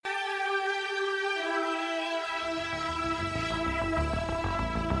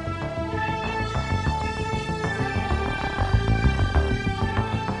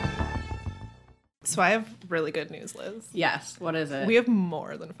So I have really good news, Liz. Yes. What is it? We have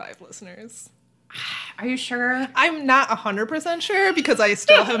more than 5 listeners. Are you sure? I'm not 100% sure because I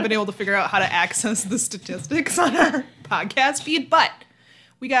still haven't been able to figure out how to access the statistics on our podcast feed, but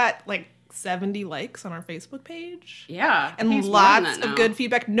we got like 70 likes on our Facebook page. Yeah. And lots of good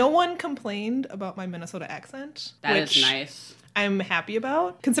feedback. No one complained about my Minnesota accent. That is nice. I'm happy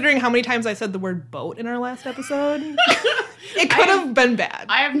about. Considering how many times I said the word boat in our last episode, it could have been bad.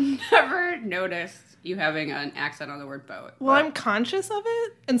 I have never noticed you having an accent on the word boat. Well, I'm conscious of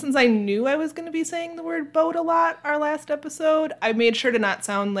it. And since I knew I was going to be saying the word boat a lot our last episode, I made sure to not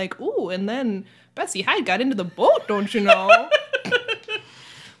sound like, ooh, and then Bessie Hyde got into the boat, don't you know?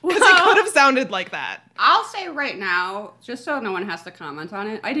 Because it could have sounded like that. I'll say right now, just so no one has to comment on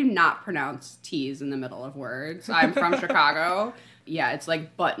it, I do not pronounce T's in the middle of words. I'm from Chicago. Yeah, it's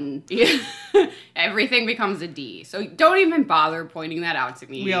like button. Everything becomes a D. So don't even bother pointing that out to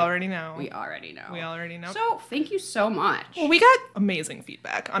me. We already know. We already know. So thank you so much. Well, we got amazing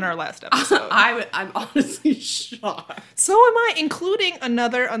feedback on our last episode. I'm honestly shocked. So am I, including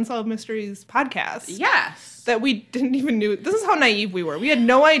another Unsolved Mysteries podcast. Yes. That we didn't even know. This is how naive we were. We had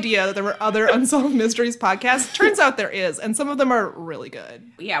no idea that there were other Unsolved Mysteries podcasts. Turns out there is, and some of them are really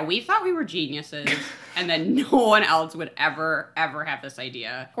good. Yeah, we thought we were geniuses, and then no one else would ever have this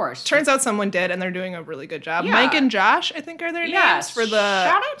idea. Of course. Turns out someone did, and they're doing a really good job. Yeah. Mike and Josh, I think, are their names for the...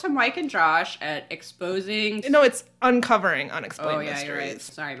 Shout out to Mike and Josh at exposing... No, it's uncovering unexplained mysteries. You're right.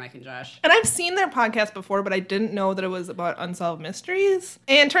 Sorry, Mike and Josh. And I've seen their podcast before, but I didn't know that it was about unsolved mysteries.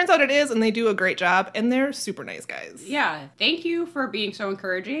 And turns out it is, and they do a great job, and they're super nice guys. Yeah, thank you for being so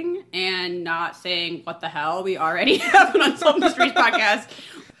encouraging and not saying, what the hell, we already have an Unsolved Mysteries podcast.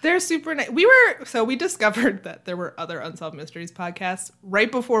 They're super nice. We discovered that there were other Unsolved Mysteries podcasts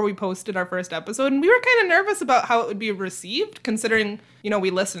right before we posted our first episode, and we were kind of nervous about how it would be received, considering, we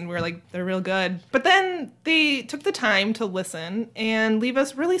listened. We were like, they're real good. But then they took the time to listen and leave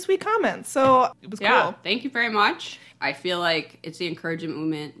us really sweet comments, so it was cool. Thank you very much. I feel like it's the encouragement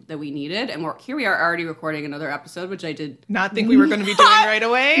movement that we needed, and here we are already recording another episode, which I did not think we were going to be doing right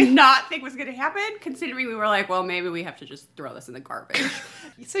away. Not think was going to happen, considering we were like, well, maybe we have to just throw this in the garbage.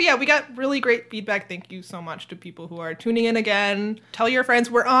 So yeah, we got really great feedback. Thank you so much to people who are tuning in again. Tell your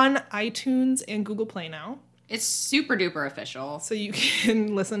friends. We're on iTunes and Google Play now. It's super duper official. So you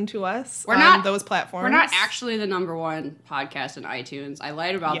can listen to us on those platforms. We're not actually the #1 podcast in iTunes. I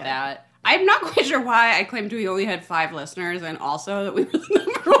lied about that. I'm not quite sure why I claimed we only had 5 listeners and also that we were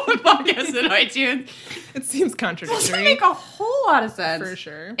the #1 podcast in iTunes. It seems contradictory. It doesn't make a whole lot of sense. For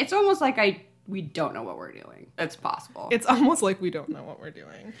sure. It's almost like we don't know what we're doing. It's possible. It's almost like we don't know what we're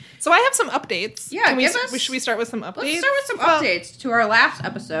doing. So I have some updates. Yeah, should we start with some updates? Let's start with some updates to our last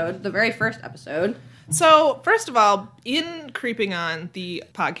episode, the very first episode. So, first of all, in creeping on the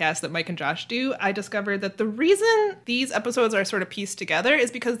podcast that Mike and Josh do, I discovered that the reason these episodes are sort of pieced together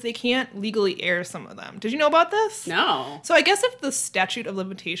is because they can't legally air some of them. Did you know about this? No. So I guess if the statute of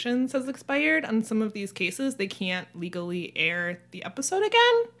limitations has expired on some of these cases, they can't legally air the episode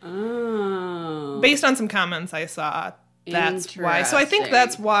again. Oh. Based on some comments I saw, that's why. So I think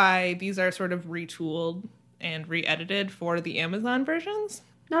that's why these are sort of retooled and re-edited for the Amazon versions.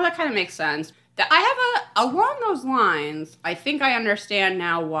 No, that kind of makes sense. Along those lines, I think I understand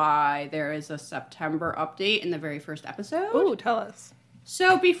now why there is a September update in the very first episode. Ooh, tell us.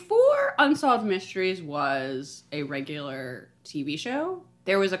 So before Unsolved Mysteries was a regular TV show,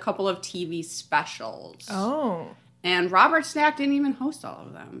 there was a couple of TV specials. Oh. And Robert Stack didn't even host all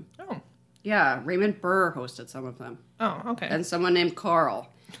of them. Oh. Yeah, Raymond Burr hosted some of them. Oh, okay. And someone named Carl.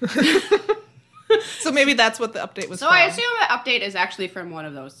 So maybe that's what the update was from. So I assume the update is actually from one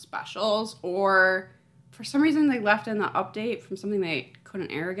of those specials, or for some reason they left in the update from something they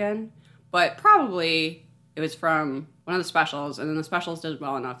couldn't air again. But probably it was from one of the specials, and then the specials did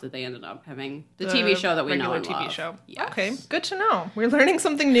well enough that they ended up having the TV show that we know and TV love. Show. Yes. Okay, good to know. We're learning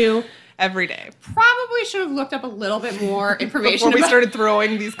something new every day. Probably should have looked up a little bit more information before we started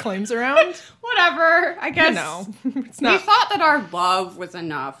throwing these claims around. Whatever, I guess. It's not. We thought that our love was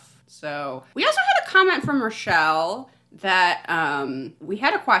enough. So we also had a comment from Rochelle that we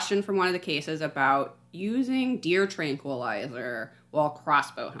had a question from one of the cases about using deer tranquilizer while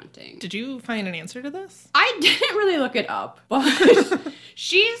crossbow hunting. Did you find an answer to this? I didn't really look it up, but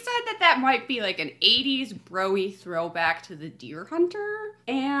she said that might be like an 80s bro-y throwback to the Deer Hunter,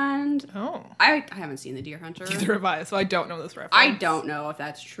 and I haven't seen the Deer Hunter. Neither have I, so I don't know this reference. I don't know if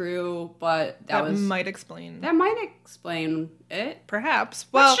that's true, but that might explain. That might explain it. Perhaps.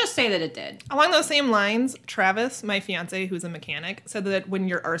 Well, let's just say that it did. Along those same lines, Travis, my fiance, who's a mechanic, said that when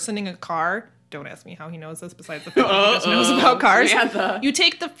you're arsoning a car, don't ask me how he knows this besides the fact that he just knows about cars. Samantha. You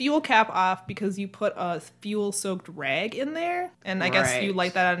take the fuel cap off because you put a fuel-soaked rag in there, and I guess you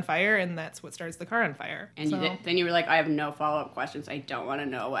light that on fire, and that's what starts the car on fire. And then you were like, I have no follow-up questions. I don't want to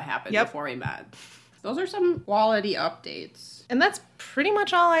know what happened before we met. Those are some quality updates. And that's pretty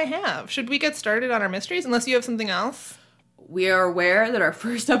much all I have. Should we get started on our mysteries, unless you have something else? We are aware that our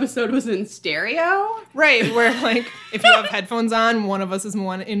first episode was in stereo. Right, where like if you have headphones on, one of us is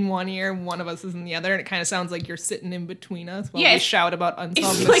in one ear, one of us is in the other, and it kind of sounds like you're sitting in between us while we shout about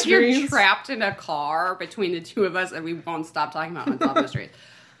unsolved mysteries. It's like you're trapped in a car between the two of us, and we won't stop talking about unsolved mysteries.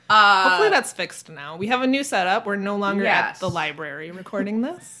 Hopefully that's fixed now. We have a new setup. We're no longer at the library recording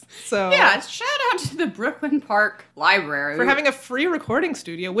this. So shout out to the Brooklyn Park Library for having a free recording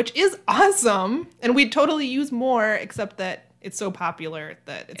studio, which is awesome. And we'd totally use more, except that it's so popular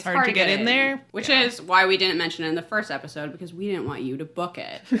that it's hard to get in there. Which is why we didn't mention it in the first episode, because we didn't want you to book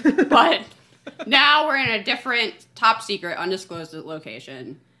it. But now we're in a different, top secret, undisclosed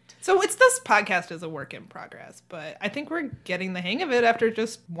location. So this podcast is a work in progress, but I think we're getting the hang of it after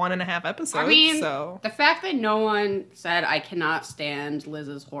just 1.5 episodes. I mean, the fact that no one said I cannot stand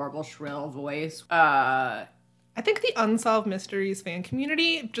Liz's horrible shrill voice. I think the Unsolved Mysteries fan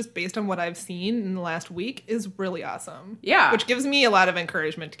community, just based on what I've seen in the last week, is really awesome. Yeah. Which gives me a lot of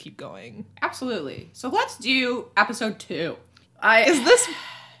encouragement to keep going. Absolutely. So let's do episode 2.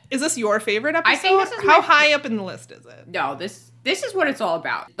 Is this your favorite episode? I think this is How high up in the list is it? No, this is what it's all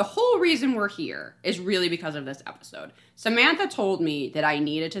about. The whole reason we're here is really because of this episode. Samantha told me that I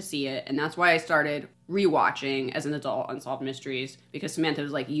needed to see it, and that's why I started rewatching as an adult Unsolved Mysteries, because Samantha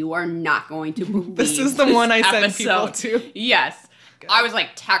was like, you are not going to believe this is the one I send people to. Yes. Good. I was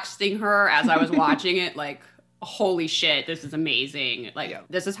like texting her as I was watching it, like, holy shit, this is amazing. Like,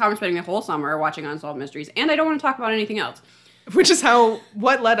 This is how I'm spending the whole summer watching Unsolved Mysteries, and I don't want to talk about anything else. Which is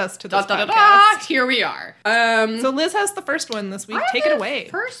what led us to this podcast. Here we are. So Liz has the first one this week. Take it away.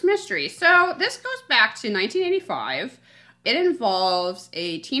 First mystery. So this goes back to 1985. It involves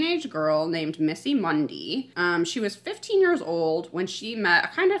a teenage girl named Missy Mundy. She was 15 years old when she met a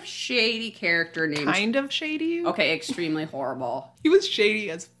kind of shady character named... Kind of shady? Okay, extremely horrible. He was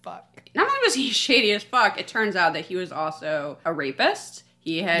shady as fuck. Not only was he shady as fuck, it turns out that he was also a rapist.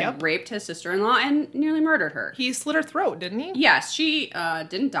 He had raped his sister-in-law and nearly murdered her. He slit her throat, didn't he? Yes, she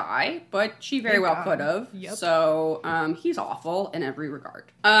didn't die, but she very well could have. Yep. So he's awful in every regard.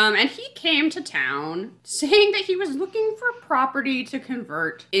 And he came to town saying that he was looking for property to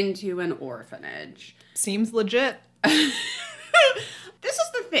convert into an orphanage. Seems legit. This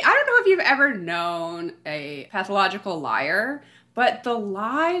is the thing. I don't know if you've ever known a pathological liar, but the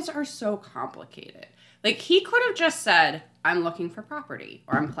lies are so complicated. Like, he could have just said, I'm looking for property,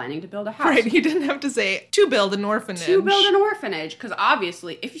 or I'm planning to build a house. Right, he didn't have to say, to build an orphanage. To build an orphanage, because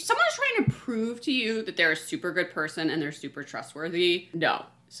obviously, if someone's trying to prove to you that they're a super good person and they're super trustworthy, no,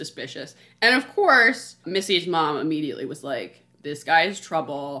 suspicious. And of course, Missy's mom immediately was like, this guy is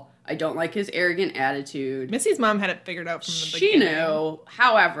trouble. I don't like his arrogant attitude. Missy's mom had it figured out from the beginning. She knew.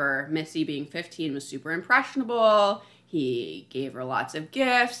 However, Missy, being 15, was super impressionable. He gave her lots of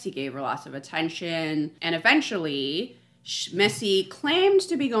gifts. He gave her lots of attention. And eventually, Missy claimed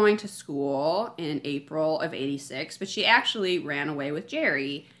to be going to school in April of 86, but she actually ran away with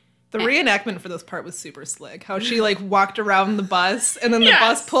Jerry. The reenactment for this part was super slick. How she walked around the bus, and then the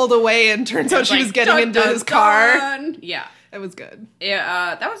bus pulled away, and turns out she was getting into his car. Yeah. It was good.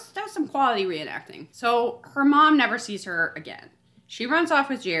 Yeah, that was some quality reenacting. So her mom never sees her again. She runs off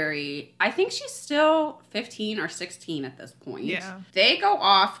with Jerry. I think she's still 15 or 16 at this point. Yeah. They go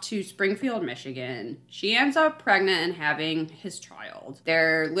off to Springfield, Michigan. She ends up pregnant and having his child.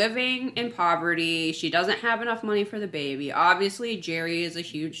 They're living in poverty. She doesn't have enough money for the baby. Obviously, Jerry is a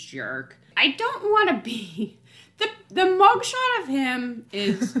huge jerk. I don't want to be... The mugshot of him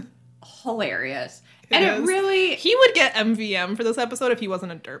is hilarious. It really... He would get MVM for this episode if he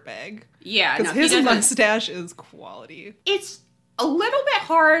wasn't a dirtbag. Yeah, because his mustache is quality. It's a little bit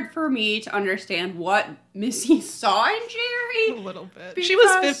hard for me to understand what Missy saw in Jerry. A little bit. She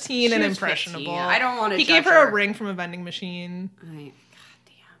was 15 and impressionable. 15. I don't want to. He gave her a ring from a vending machine. Goddamn.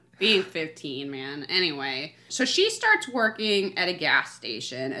 Being 15, man. Anyway, so she starts working at a gas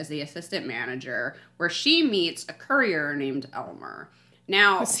station as the assistant manager, where she meets a courier named Elmer.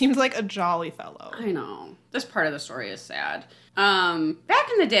 Now, it seems like a jolly fellow. I know. This part of the story is sad. Back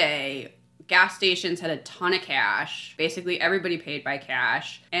in the day, gas stations had a ton of cash. Basically, everybody paid by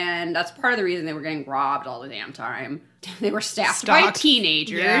cash. And that's part of the reason they were getting robbed all the damn time. They were staffed by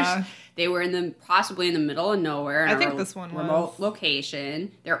teenagers. Yeah. They were possibly in the middle of nowhere. I think this one was. Remote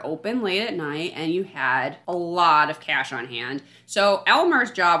location. They're open late at night, and you had a lot of cash on hand. So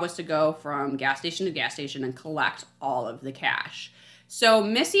Elmer's job was to go from gas station to gas station and collect all of the cash. So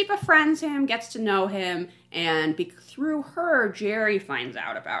Missy befriends him, gets to know him, and through her, Jerry finds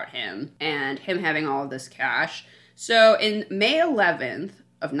out about him and him having all of this cash. So in May 11th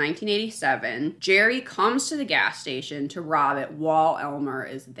of 1987, Jerry comes to the gas station to rob it while Elmer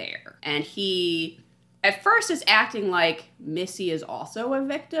is there. And he, at first, is acting like Missy is also a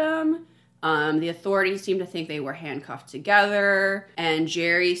victim. The authorities seem to think they were handcuffed together, and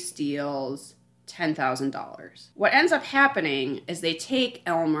Jerry steals $10,000. What ends up happening is they take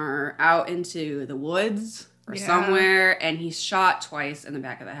Elmer out into the woods or somewhere, and he's shot twice in the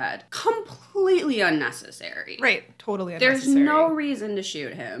back of the head. Completely unnecessary. Right, totally unnecessary. There's no reason to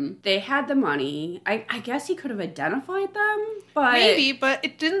shoot him. They had the money. I guess he could have identified them, but... Maybe, but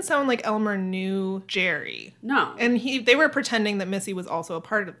it didn't sound like Elmer knew Jerry. No. And they were pretending that Missy was also a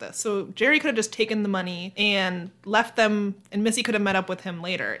part of this. So Jerry could have just taken the money and left them, and Missy could have met up with him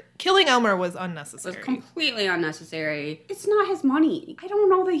later. Killing Elmer was unnecessary. It was completely unnecessary. It's not his money. I don't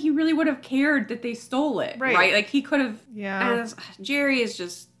know that he really would have cared that they stole it. Right? Like, he could have... Yeah. Jerry is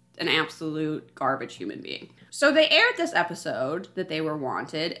just an absolute garbage human being. So they aired this episode that they were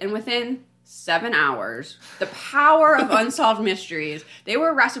wanted, and within 7 hours, the power of Unsolved Mysteries, they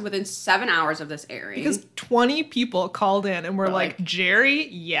were arrested within 7 hours of this airing. Because 20 people called in and were like, Jerry?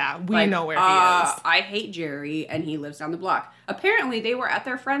 Yeah, we know where he is. I hate Jerry, and he lives down the block. Apparently, they were at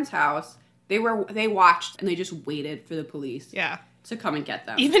their friend's house. They watched, and they just waited for the police. Yeah. To come and get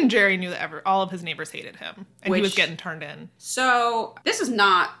them. Even Jerry knew that all of his neighbors hated him, and he was getting turned in. So this is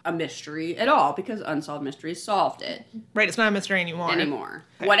not a mystery at all, because Unsolved Mysteries solved it. Right, it's not a mystery anymore.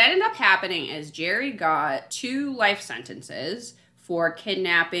 Okay. What ended up happening is Jerry got 2 life sentences for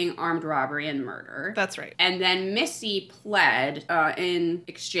kidnapping, armed robbery, and murder. That's right. And then Missy pled in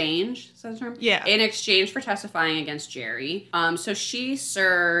exchange, is that the term? Yeah. In exchange for testifying against Jerry. So she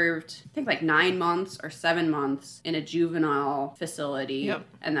served, I think, like 9 months or 7 months in a juvenile facility,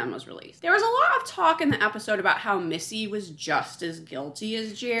 and then was released. There was a lot of talk in the episode about how Missy was just as guilty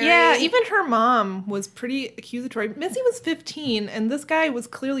as Jerry. Yeah, even her mom was pretty accusatory. Missy was 15, and this guy was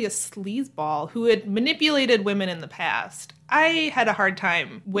clearly a sleazeball who had manipulated women in the past. I had a hard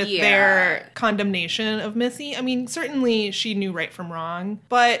time with their condemnation of Missy. I mean, certainly she knew right from wrong,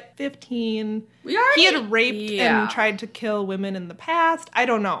 but 15, he had raped and tried to kill women in the past. I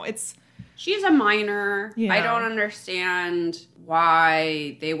don't know. She's a minor. Yeah. I don't understand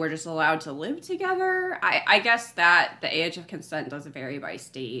why they were just allowed to live together. I guess that the age of consent does vary by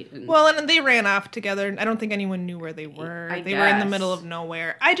state. Well, and they ran off together. I don't think anyone knew where they were. They were in the middle of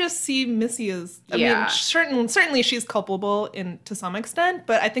nowhere. I just see Missy as, I mean, certainly she's culpable to some extent,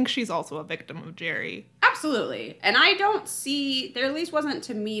 but I think she's also a victim of Jerry. Absolutely. And I don't see, there at least wasn't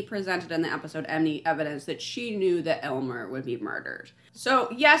to me presented in the episode any evidence that she knew that Elmer would be murdered. So,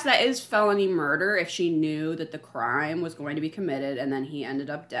 yes, that is felony murder if she knew that the crime was going to be committed and then he ended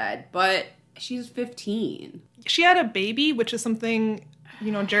up dead. But she's 15. She had a baby, which is something,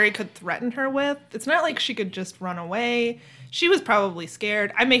 Jerry could threaten her with. It's not like she could just run away. She was probably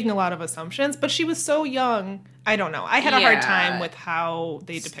scared. I'm making a lot of assumptions, but she was so young. I don't know. I had a hard time with how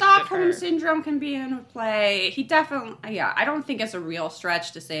they depicted Stockholm her. Syndrome can be in play. He definitely, I don't think it's a real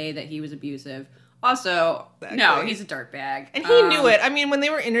stretch to say that he was abusive. Also, no, he's a dirtbag. And he knew it. I mean, when they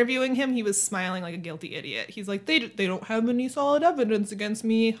were interviewing him, he was smiling like a guilty idiot. He's like, they don't have any solid evidence against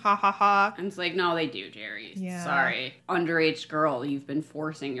me. Ha, ha, ha. And it's like, no, they do, Jerry. Yeah. Sorry. Underage girl you've been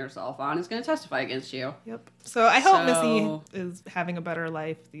forcing yourself on is going to testify against you. Yep. So I hope Missy is having a better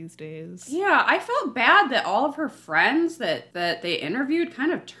life these days. Yeah, I felt bad that all of her friends that they interviewed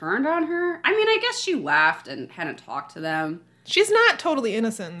kind of turned on her. I mean, I guess she laughed and hadn't talked to them. She's not totally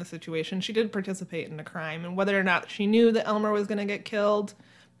innocent in the situation. She did participate in a crime, and whether or not she knew that Elmer was going to get killed,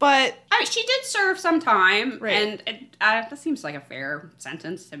 but... she did serve some time, right. And that seems like a fair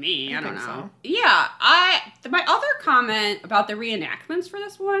sentence to me. I don't know. So. Yeah, my other comment about the reenactments for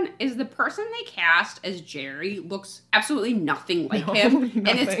this one is the person they cast as Jerry looks absolutely nothing like him, nothing.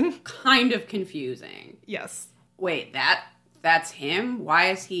 And it's kind of confusing. Yes. Wait, that's him? Why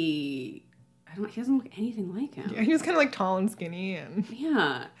is he... he doesn't look anything like him. Yeah, he was kind of like tall and skinny and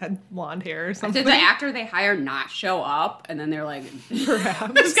had blonde hair or something. Did the actor they hire not show up? And then they're like,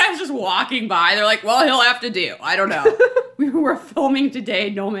 perhaps. This guy's just walking by. They're like, well, he'll have to do. I don't know. We were filming today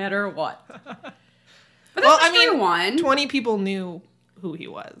no matter what. But that's one. 20 people knew who he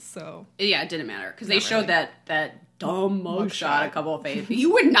was, so. Yeah, it didn't matter. Because they showed that dumb mugshot a couple of phases.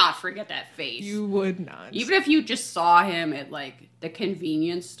 You would not forget that face. You would not. Even if you just saw him at, like, the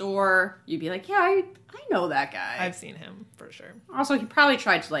convenience store, you'd be like, yeah, I know that guy. I've seen him, for sure. Also, he probably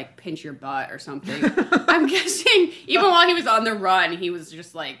tried to, like, pinch your butt or something. I'm guessing, even while he was on the run, he was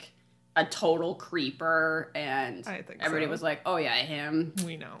just, like, a total creeper, and I think everybody so. was like, oh, yeah, him.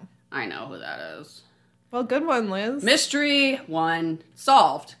 We know. I know who that is. Well, good one, Liz. Mystery 1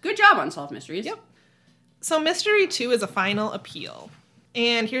 solved. Good job, Unsolved Mysteries. Yep. So Mystery 2 is a final appeal.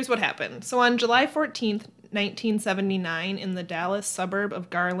 And here's what happened. So on July 14th, 1979, in the Dallas suburb of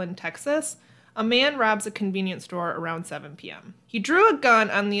Garland, Texas, a man robs a convenience store around 7 p.m. He drew a gun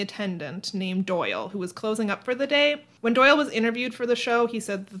on the attendant named Doyle, who was closing up for the day. When Doyle was interviewed for the show, he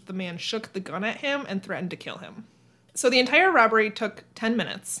said that the man shook the gun at him and threatened to kill him. So the entire robbery took 10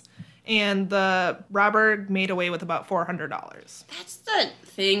 minutes, and the robber made away with about $400. That's the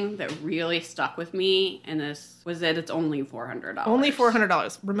thing that really stuck with me in this, was that it's only $400. Only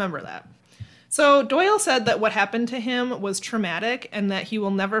 $400. Remember that. So Doyle said that what happened to him was traumatic and that he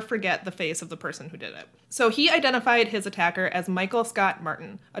will never forget the face of the person who did it. So he identified his attacker as Michael Scott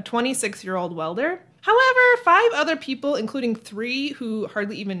Martin, a 26-year-old welder. However, 5 other people, including 3 who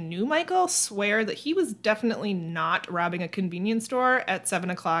hardly even knew Michael, swear that he was definitely not robbing a convenience store at 7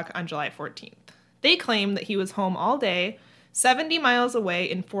 o'clock on July 14th. They claim that he was home all day, 70 miles away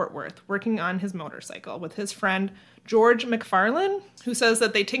in Fort Worth, working on his motorcycle with his friend George McFarlane, who says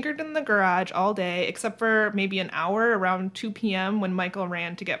that they tinkered in the garage all day except for maybe an hour around 2 p.m. when Michael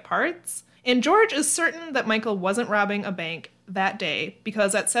ran to get parts. And George is certain that Michael wasn't robbing a bank that day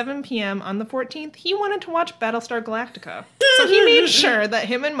because at 7 p.m. on the 14th, he wanted to watch Battlestar Galactica. So he made sure that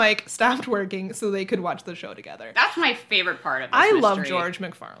him and Mike stopped working so they could watch the show together. That's my favorite part of this I mystery. love George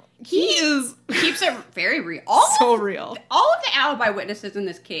McFarlane. He keeps it very real. so real. All of the alibi witnesses in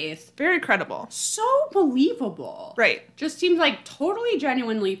this case, Very credible. so believable. Right. Just seems like totally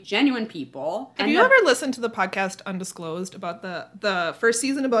genuine people. Have you ever listened to the podcast Undisclosed about the first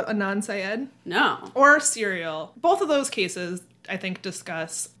season about Anand Syed? No. Or Serial? Both of those cases, I think,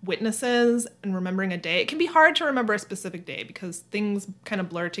 discuss witnesses and remembering a day. It can be hard to remember a specific day because things kind of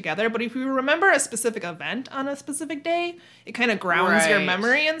blur together. But if you remember a specific event on a specific day, it kind of grounds your Right.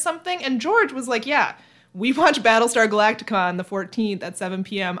 memory in something. And George was like, yeah, we watched Battlestar Galactica on the 14th at 7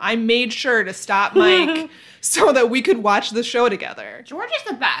 p.m. I made sure to stop Mike so that we could watch the show together. George is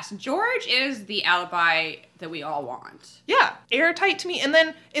the best. George is the alibi that we all want. Yeah, airtight to me. And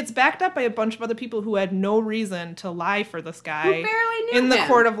then it's backed up by a bunch of other people who had no reason to lie for this guy Who barely knew in the him.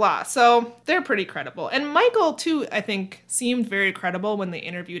 court of law. So they're pretty credible. And Michael, too, I think, seemed very credible when they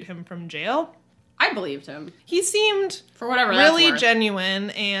interviewed him from jail. I believed him. He seemed For whatever really that's worth. genuine,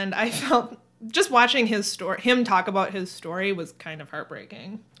 and I felt just watching him talk about his story was kind of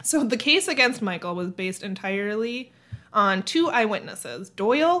heartbreaking. So the case against Michael was based entirely on 2 eyewitnesses,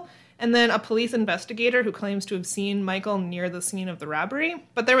 Doyle and then a police investigator who claims to have seen Michael near the scene of the robbery.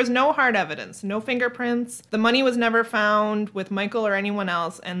 But there was no hard evidence, no fingerprints. The money was never found with Michael or anyone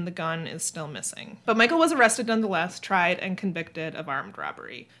else, and the gun is still missing. But Michael was arrested nonetheless, tried, and convicted of armed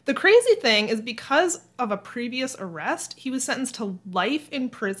robbery. The crazy thing is because of a previous arrest, he was sentenced to life in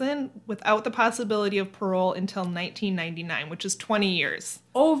prison without the possibility of parole until 1999, which is 20 years.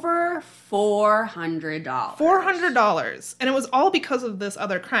 Over $400. $400. And it was all because of this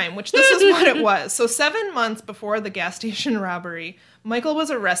other crime, which this is what it was. So 7 months before the gas station robbery, Michael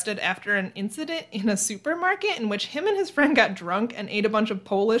was arrested after an incident in a supermarket in which him and his friend got drunk and ate a bunch of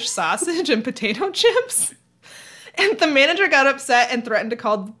Polish sausage and potato chips. And the manager got upset and threatened to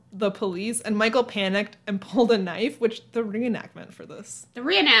call the police, and Michael panicked and pulled a knife, which the reenactment for this The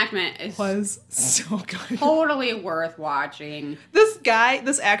reenactment is was so good. totally worth watching.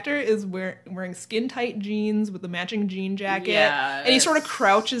 This actor is wearing skin-tight jeans with a matching jean jacket. Yes. And he sort of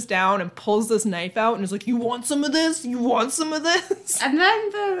crouches down and pulls this knife out and is like, you want some of this? You want some of this? And then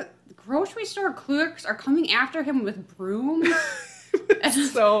the grocery store clerks are coming after him with brooms.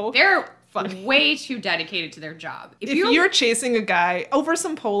 So They're funny. way too dedicated to their job. If you're chasing a guy over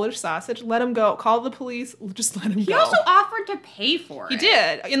some Polish sausage, let him go. Call the police. Just let him He go. also offered to pay for it. He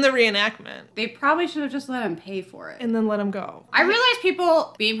did in the reenactment. They probably should have just let him pay for it. And then let him go. I realize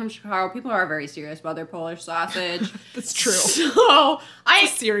people, being from Chicago, people are very serious about their Polish sausage. That's true. So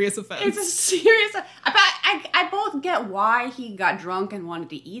It's a serious offense. It's a serious. But I both get why he got drunk and wanted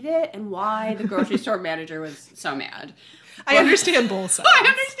to eat it, and why the grocery store manager was so mad. I understand both sides. I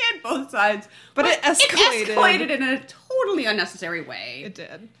understand both sides, But it escalated. It escalated in a totally unnecessary way. It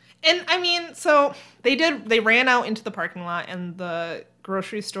did. And I mean, so they ran out into the parking lot and the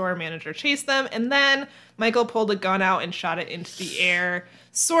grocery store manager chased them. And then Michael pulled a gun out and shot it into the air,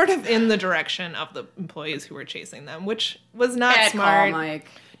 sort of in the direction of the employees who were chasing them, which was not Bad smart. call, Mike.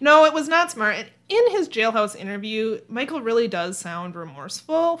 No, it was not smart. In his jailhouse interview, Michael really does sound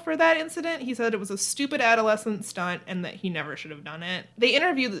remorseful for that incident. He said it was a stupid adolescent stunt and that he never should have done it. They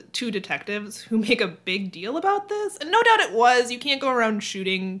interview the two detectives who make a big deal about this, and no doubt it was. You can't go around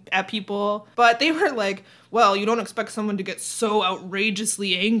shooting at people. But they were like, well, you don't expect someone to get so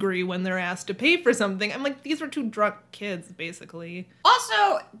outrageously angry when they're asked to pay for something. I'm like, these were two drunk kids, basically.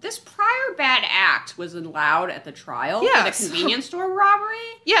 Also, this prior bad act was allowed at the trial for the convenience store robbery?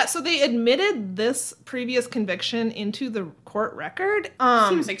 Yeah, so they admitted this previous conviction into the court record.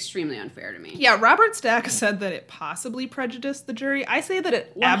 Seems extremely unfair to me. Yeah, Robert Stack said that it possibly prejudiced the jury. I say that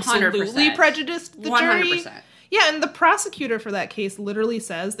it 100%. absolutely prejudiced the 100%. jury. Yeah, and the prosecutor for that case literally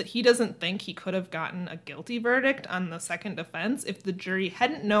says that he doesn't think he could have gotten a guilty verdict on the second offense if the jury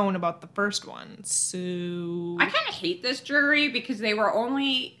hadn't known about the first one. So I kind of hate this jury because they were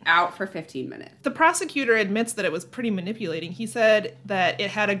only out for 15 minutes. The prosecutor admits that it was pretty manipulating. He said that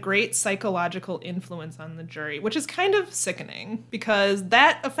it had a great psychological influence on the jury, which is kind of sickening because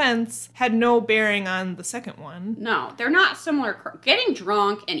that offense had no bearing on the second one. No, they're not similar. Getting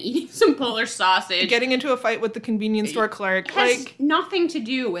drunk and eating some Polish sausage. Getting into a fight with the convenience store clerk has nothing to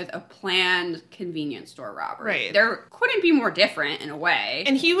do with a planned convenience store robbery. Right. There couldn't be more different in a way.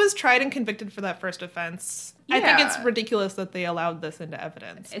 And he was tried and convicted for that first offense. Yeah. I think it's ridiculous that they allowed this into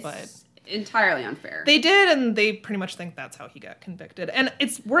evidence. It's entirely unfair. They did, and they pretty much think that's how he got convicted. And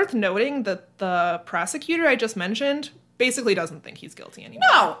it's worth noting that the prosecutor I just mentioned basically doesn't think he's guilty anymore.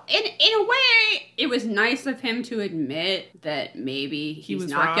 No, in a way, it was nice of him to admit that maybe he's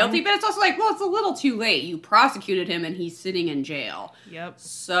not wrong. guilty, but it's also like, well, it's a little too late. You prosecuted him and he's sitting in jail. Yep.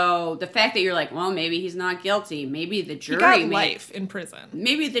 So the fact that you're like, well, maybe he's not guilty, maybe the jury he got life in prison.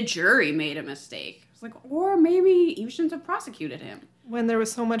 Maybe the jury made a mistake. It's like, or maybe you shouldn't have prosecuted him. When there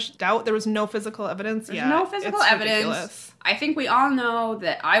was so much doubt, there was no physical evidence. There's no physical evidence. Ridiculous. I think we all know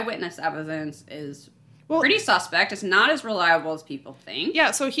that eyewitness evidence is pretty suspect. It's not as reliable as people think.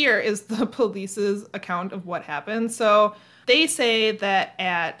 Yeah, so here is the police's account of what happened. So they say that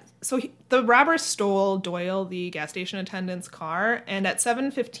the robbers stole Doyle, the gas station attendant's car, and at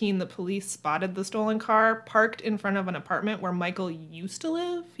 7:15 the police spotted the stolen car parked in front of an apartment where Michael used to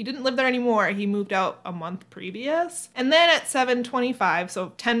live. He didn't live there anymore. He moved out a month previous. And then at 7:25,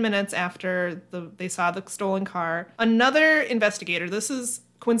 so 10 minutes after they saw the stolen car, another investigator, this is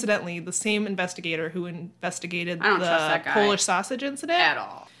coincidentally the same investigator who investigated the Polish sausage incident at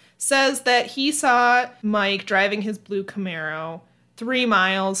all, says that he saw Mike driving his blue Camaro 3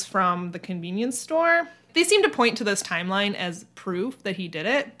 miles from the convenience store. They seem to point to this timeline as proof that he did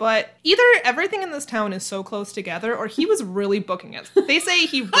it, but either everything in this town is so close together or he was really booking it. They say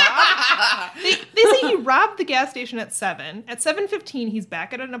he robbed they say he robbed the gas station at 7. At 7:15 he's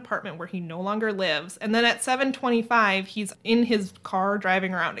back at an apartment where he no longer lives, and then at 7:25 he's in his car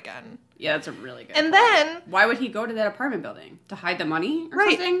driving around again. Yeah, that's a really good point. Then why would he go to that apartment building? To hide the money or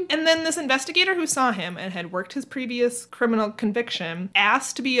something? And then this investigator who saw him and had worked his previous criminal conviction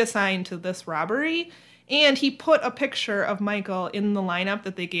asked to be assigned to this robbery. And he put a picture of Michael in the lineup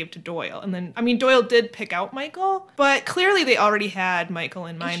that they gave to Doyle. And then, Doyle did pick out Michael, but clearly they already had Michael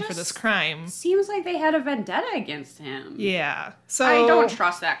in mind for this crime. Seems like they had a vendetta against him. Yeah. So I don't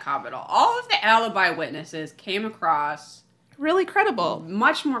trust that cop at all. All of the alibi witnesses came across really credible.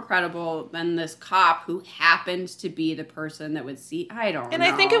 Much more credible than this cop who happens to be the person that would see. I don't know. And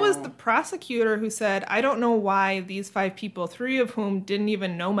I think it was the prosecutor who said, I don't know why these 5 people, 3 of whom didn't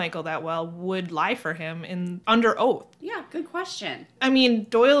even know Michael that well, would lie for him under oath. Yeah, good question.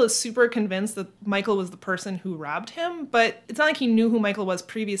 Doyle is super convinced that Michael was the person who robbed him, but it's not like he knew who Michael was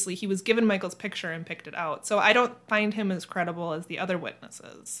previously. He was given Michael's picture and picked it out. So I don't find him as credible as the other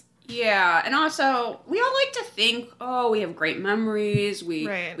witnesses. Yeah, and also, we all like to think, we have great memories, we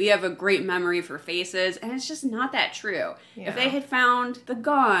have a great memory for faces, and it's just not that true. Yeah. If they had found the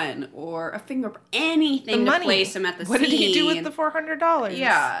gun or a fingerprint, anything to place him at the scene. What did he do with the $400?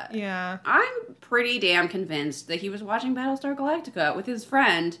 Yeah. Yeah. I'm pretty damn convinced that he was watching Battlestar Galactica with his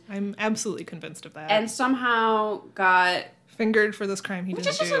friend. I'm absolutely convinced of that. And somehow got fingered for this crime he didn't do.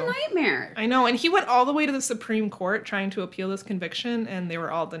 Which is just a nightmare. I know, and he went all the way to the Supreme Court trying to appeal this conviction, and they were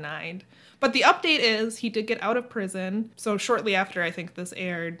all denied. But the update is he did get out of prison, so shortly after I think this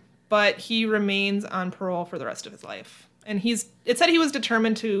aired, but he remains on parole for the rest of his life. And it said he was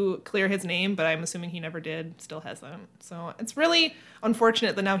determined to clear his name, but I'm assuming he never did, still hasn't. So it's really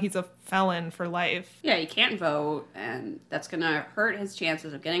unfortunate that now he's a felon for life. Yeah, he can't vote, and that's going to hurt his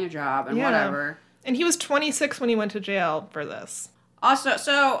chances of getting a job and whatever. And he was 26 when he went to jail for this. Also,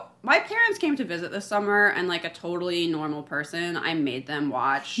 so my parents came to visit this summer, and like a totally normal person, I made them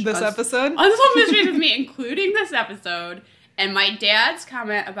watch this episode? Unsolved Mysteries with me, including this episode. And my dad's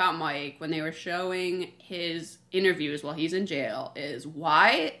comment about Mike when they were showing his interviews while he's in jail is,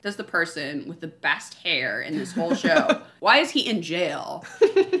 why does the person with the best hair in this whole show, why is he in jail?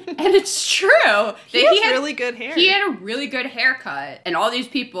 And it's true. That he has really good hair. He had a really good haircut. And all these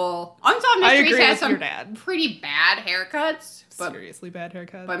people, Unsolved Mysteries has some pretty bad haircuts. Seriously bad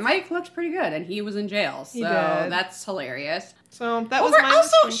haircuts. But Mike looked pretty good, and he was in jail. So that's hilarious. So that was my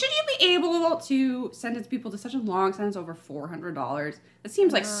also, should you be able to sentence people to such a long sentence over $400? It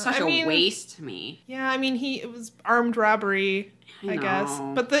seems like such a waste to me. Yeah, I mean, it was armed robbery, I guess.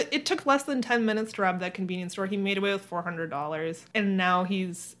 But it took less than 10 minutes to rob that convenience store. He made away with $400, and now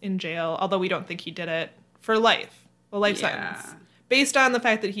he's in jail, although we don't think he did it, for life. A life sentence. Based on the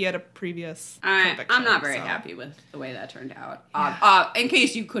fact that he had a previous conviction. I'm not very happy with the way that turned out. In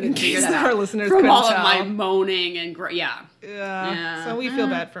case you couldn't figure that out. Our listeners from all of my moaning and... Yeah. So we feel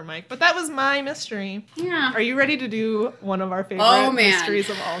bad for Mike. But that was my mystery. Yeah. Are you ready to do one of our favorite mysteries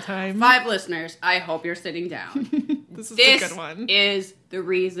of all time? 5 listeners, I hope you're sitting down. This is a good one. This is the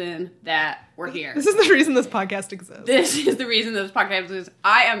reason that we're here. This is the reason this podcast exists. This is the reason this podcast exists.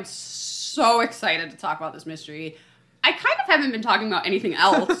 I am so excited to talk about this mystery. I kind of haven't been talking about anything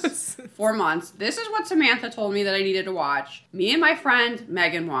else for months. This is what Samantha told me that I needed to watch. Me and my friend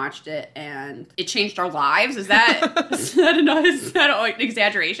Megan watched it, and it changed our lives. Is that an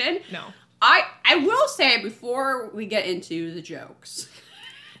exaggeration? No. I will say before we get into the jokes,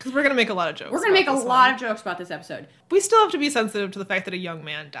 because we're going to make a lot of jokes. We're going to make a lot of jokes about this episode. We still have to be sensitive to the fact that a young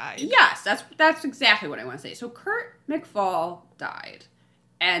man died. Yes, that's exactly what I want to say. So Kurt McFall died,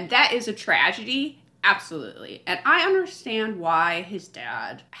 and that is a tragedy. Absolutely. And I understand why his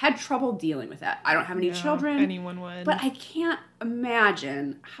dad had trouble dealing with that. I don't have any children. Anyone would. But I can't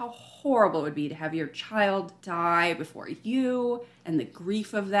imagine how horrible it would be to have your child die before you and the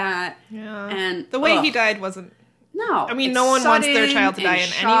grief of that. Yeah. And the way he died wasn't... No. I mean, no one wants their child to die in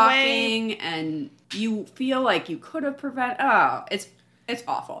any way. And you feel like you could have prevented... Oh, it's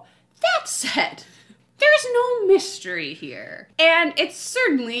awful. That said, there's no mystery here. And it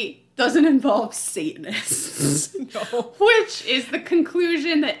certainly doesn't involve Satanists. No. Which is the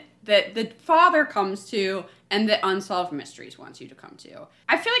conclusion that the father comes to and that Unsolved Mysteries wants you to come to.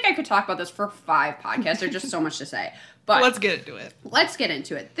 I feel like I could talk about this for 5 podcasts. There's just so much to say. But let's get into it. Let's get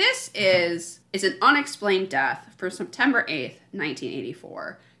into it. This is an unexplained death for September 8th,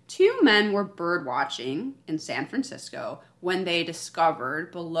 1984. 2 men were bird watching in San Francisco when they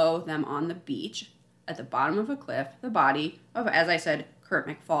discovered below them on the beach at the bottom of a cliff the body of, as I said, Kurt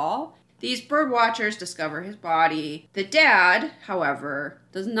McFall. These bird watchers discover his body. The dad, however,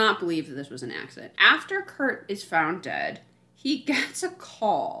 does not believe that this was an accident. After Kurt is found dead, he gets a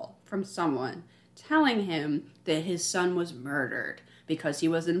call from someone telling him that his son was murdered because he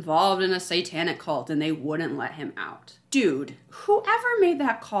was involved in a satanic cult and they wouldn't let him out. Dude, whoever made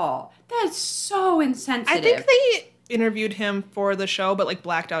that call, that is so insensitive. I think they interviewed him for the show, but like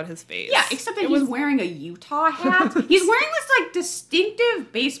blacked out his face. Yeah, except that he's wearing a Utah hat. He's wearing this like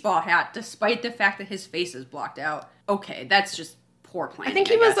distinctive baseball hat, despite the fact that his face is blocked out. Okay, that's just poor planning. I think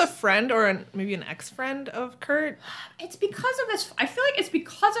he was a friend or maybe an ex-friend of Kurt. It's because of this. I feel like it's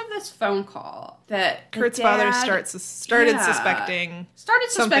because of this phone call that Kurt's father started suspecting.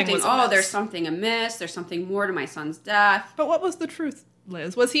 Oh, there's something amiss. There's something more to my son's death. But what was the truth,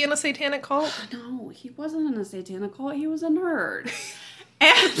 Liz? Was he in a satanic cult? No, he wasn't in a satanic cult. He was a nerd.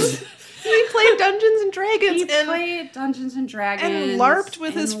 And he played Dungeons and Dragons. And LARPed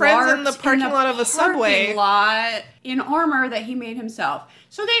with his friends in the parking lot of a Subway. Lot in armor that he made himself.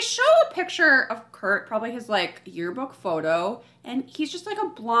 So they show a picture of Kurt, probably his like yearbook photo, and he's just like a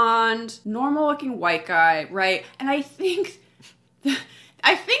blonde, normal-looking white guy, right? And I think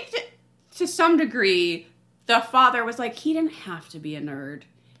that to some degree, the father was like, he didn't have to be a nerd.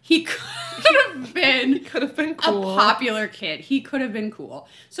 He could have been cool. A popular kid. He could have been cool.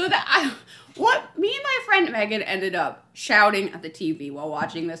 So what me and my friend Megan ended up shouting at the TV while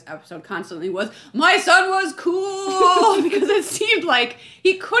watching this episode constantly was, my son was cool! Because it seemed like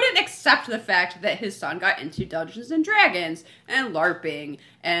he couldn't accept the fact that his son got into Dungeons and Dragons and LARPing.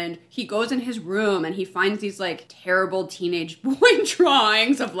 And he goes in his room and he finds these like terrible teenage boy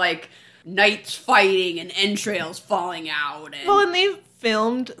drawings of like knights fighting and entrails falling out. And they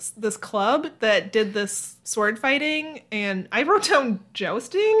filmed this club that did this sword fighting, and I wrote down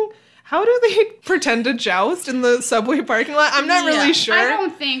jousting. How do they pretend to joust in the Subway parking lot? I'm not really sure. I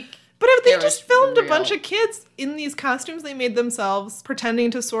don't think. But if they just filmed a bunch of kids in these costumes they made themselves pretending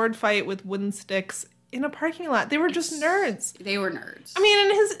to sword fight with wooden sticks in a parking lot. They were just nerds. They were nerds. I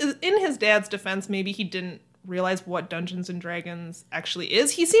mean, in his dad's defense, maybe he didn't realize what Dungeons and Dragons actually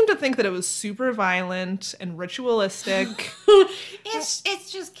is. He seemed to think that it was super violent and ritualistic.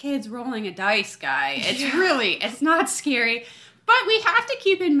 It's just kids rolling a dice, guy. It's not scary. But we have to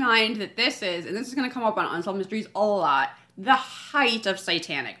keep in mind that this is going to come up on Unsolved Mysteries a lot, the height of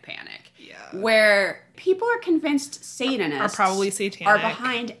satanic panic. Yeah. Where people are convinced Satanists are probably satanic. Are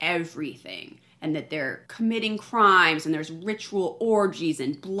behind everything. And that they're committing crimes, and there's ritual orgies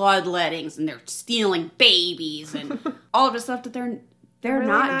and bloodlettings, and they're stealing babies, and all of the stuff that they're really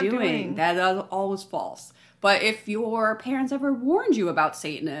not doing. That is always false. But if your parents ever warned you about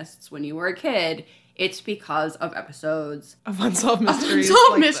Satanists when you were a kid, it's because of episodes of Unsolved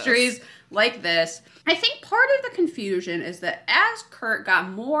Mysteries. Like this. I think part of the confusion is that as Kurt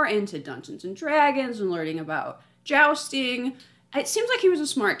got more into Dungeons and Dragons and learning about jousting, it seems like he was a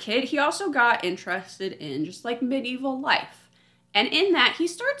smart kid. He also got interested in just like medieval life. And in that, he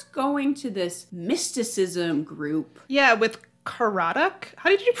starts going to this mysticism group. Yeah, with Karadok. How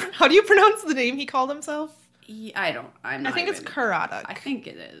do you pronounce the name he called himself? I think it's Karadok. I think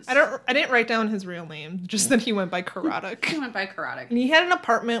it is. I didn't write down his real name, just that he went by Karadok. He went by Karadok. And he had an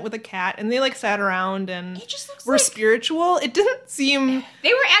apartment with a cat, and they like sat around and were like spiritual. It didn't seem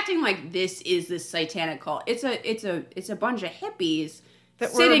they were acting like this is this satanic cult. It's a bunch of hippies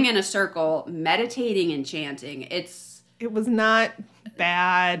that sitting in a circle, meditating and chanting. It was not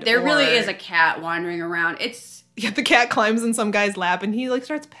bad. There really is a cat wandering around. Yeah, the cat climbs in some guy's lap and he like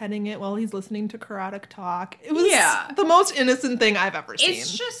starts petting it while he's listening to Karadok talk. It was the most innocent thing I've ever seen.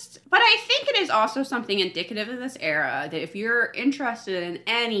 But I think it is also something indicative of this era that if you're interested in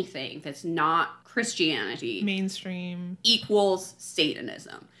anything that's not Christianity, mainstream equals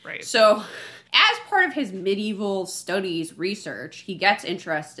Satanism. Right. So as part of his medieval studies research, he gets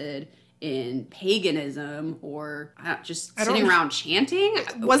interested in paganism or just sitting around chanting.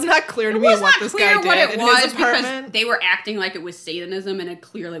 It was not clear to me what this guy did in his apartment. Because they were acting like it was Satanism and it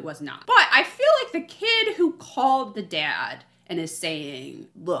clearly was not. But I feel like the kid who called the dad and is saying,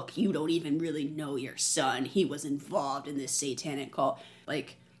 look, you don't even really know your son. He was involved in this satanic cult.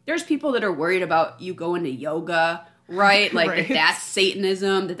 Like, there's people that are worried about you going to yoga, right? Like, right. that's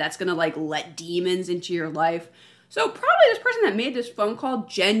Satanism, that's going to, like, let demons into your life. So probably this person that made this phone call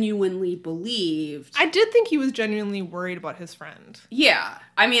genuinely believed. I did think he was genuinely worried about his friend. Yeah.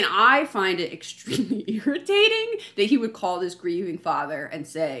 I mean, I find it extremely irritating that he would call this grieving father and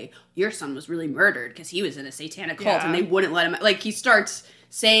say, your son was really murdered because he was in a satanic cult and they wouldn't let him. Like, he starts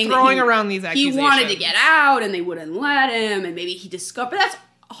saying throwing around these accusations. He wanted to get out and they wouldn't let him, and maybe he discovered. That's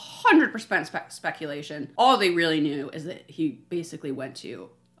 100% speculation. All they really knew is that he basically went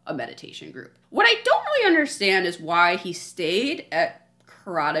to a meditation group. What I don't really understand is why he stayed at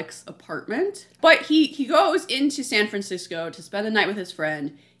Karadok's apartment, but he goes into San Francisco to spend the night with his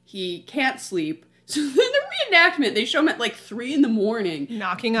friend. He can't sleep. So in the reenactment, they show him at like 3 a.m.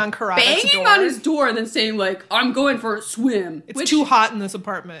 knocking on Karadok's banging on his door and then saying like, I'm going for a swim. It's too hot in this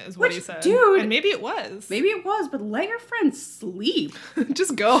apartment is what he said. Dude. And maybe it was, but let your friend sleep.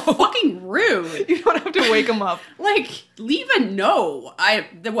 Just go. Fucking rude. You don't have to wake him up. Like, leave a no.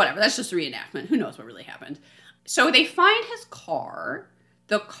 Whatever, that's just a reenactment. Who knows what really happened. So they find his car.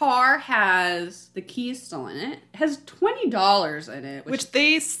 The car has the keys still in it. It has $20 in it. Which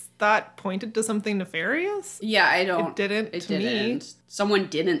they thought pointed to something nefarious? Yeah, It didn't. Me. Someone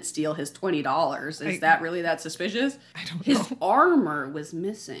didn't steal his $20. Is that really that suspicious? I don't know. His armor was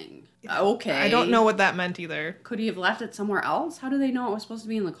missing. Okay. I don't know what that meant either. Could he have left it somewhere else? How do they know it was supposed to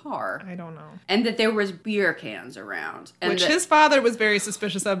be in the car? I don't know. And that there was beer cans around. And which his father was very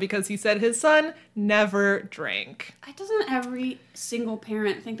suspicious of because he said his son never drank. Doesn't every single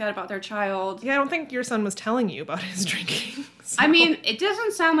parent think that about their child? Yeah, I don't think your son was telling you about his drinking. So. I mean, it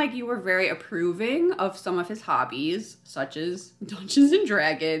doesn't sound like you were very approving of some of his hobbies, such as Dungeons and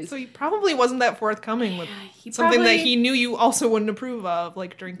Dragons. So he probably wasn't that forthcoming with something that he knew you also wouldn't approve of,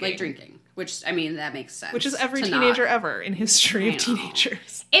 like drinking. Which, I mean, that makes sense. Which is every teenager ever in history of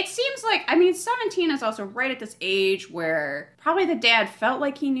teenagers. It seems like, 17 is also right at this age where probably the dad felt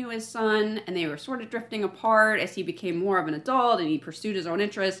like he knew his son and they were sort of drifting apart as he became more of an adult and he pursued his own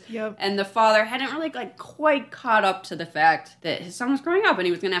interests. Yep. And the father hadn't really quite caught up to the fact that his son was growing up and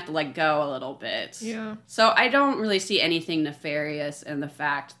he was going to have to let go a little bit. Yeah. So I don't really see anything nefarious in the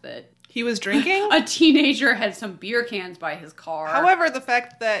fact that He was drinking? A teenager had some beer cans by his car. However, the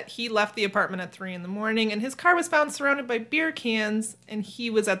fact that he left the apartment at 3 a.m. and his car was found surrounded by beer cans and he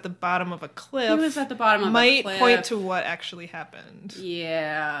was at the bottom of a cliff. He was at the bottom of a cliff. Might point to what actually happened.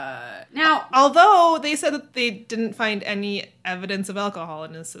 Yeah. Now, although they said that they didn't find any evidence of alcohol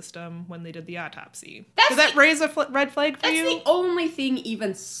in his system when they did the autopsy. Does that raise a red flag for you? That's the only thing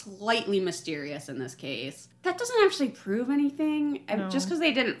even slightly mysterious in this case. That doesn't actually prove anything. No. Just because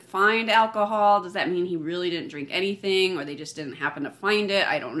they didn't find alcohol, does that mean he really didn't drink anything, or they just didn't happen to find it?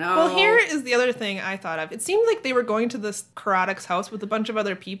 I don't know. Well, here is the other thing I thought of. It seemed like they were going to this Karadic's house with a bunch of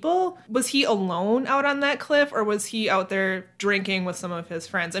other people. Was he alone out on that cliff, or was he out there drinking with some of his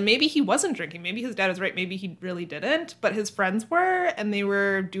friends? And maybe he wasn't drinking. Maybe his dad is right. Maybe he really didn't. But his friends were, and they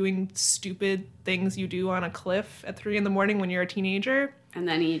were doing stupid things you do on a cliff at 3 a.m. when you're a teenager. And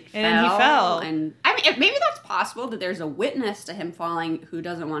then he fell. And he fell. And I mean, maybe that's possible that there's a witness to him falling who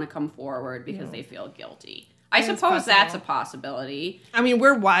doesn't want to come forward because they feel guilty. I suppose that's a possibility. I mean,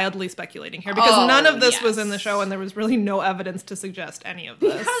 we're wildly speculating here because none of this was in the show and there was really no evidence to suggest any of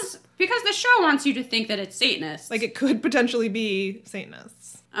this. Because the show wants you to think that it's Satanists. Like, it could potentially be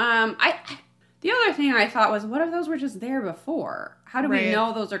Satanists. The other thing I thought was, what if those were just there before? How do we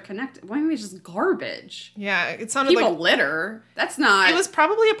know those are connected? Why don't we just garbage? Yeah, it sounded like... People litter. That's not... It was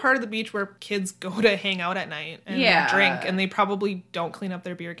probably a part of the beach where kids go to hang out at night and drink, and they probably don't clean up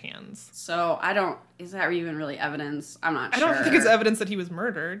their beer cans. So, I don't... Is that even really evidence? I'm not sure. I don't think it's evidence that he was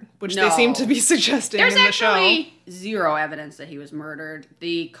murdered, which they seem to be suggesting in the show. There's actually zero evidence that he was murdered.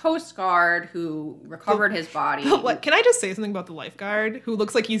 The Coast Guard who recovered his body... Can I just say something about the lifeguard who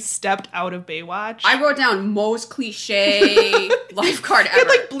looks like he stepped out of Baywatch? I wrote down most cliche lifeguard ever. He had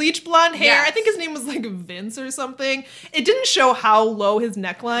like bleach blonde hair. Yes. I think his name was like Vince or something. It didn't show how low his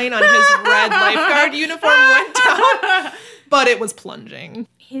neckline on his red lifeguard uniform went down, but it was plunging.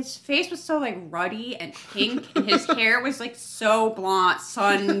 His face was so like ruddy and pink, and his hair was like so blonde,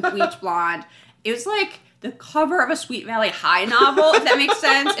 sun bleach blonde. It was like the cover of a Sweet Valley High novel, if that makes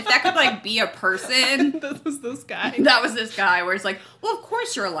sense. If that could like be a person. That was this guy. That was this guy where it's like, well, of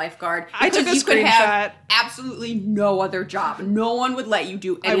course you're a lifeguard. I took a you could screenshot. have absolutely no other job. No one would let you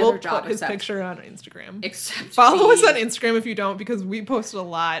do any other job. I will put his picture on Instagram. Except follow us on Instagram if you don't, because we posted a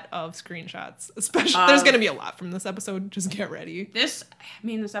lot of screenshots. Especially, there's going to be a lot from this episode. Just get ready. This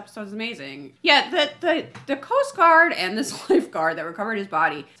episode is amazing. Yeah, the Coast Guard and this lifeguard that recovered his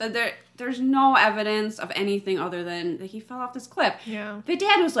body said there's no evidence of anything other than that he fell off this cliff. Yeah. The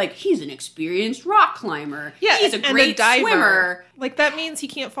dad was like, he's an experienced rock climber. Yeah, he's a great swimmer. Like, that means he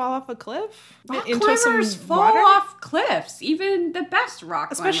can't fall off a cliff? Rock into climbers some fall water? off cliffs. Even the best rock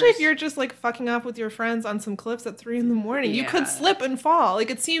climbers. Especially if you're just, like, fucking off with your friends on some cliffs at 3 a.m. You could slip and fall.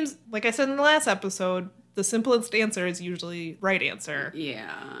 Like, it seems, like I said in the last episode, the simplest answer is usually right answer.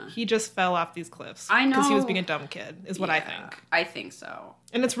 Yeah. He just fell off these cliffs. I know. Because he was being a dumb kid, is what I think. I think so.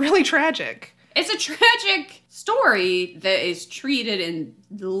 And it's really tragic. It's a tragic story that is treated in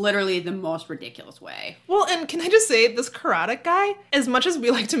literally the most ridiculous way. Well, and can I just say, this Karadic guy, as much as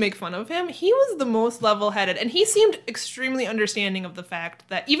we like to make fun of him, he was the most level-headed, and he seemed extremely understanding of the fact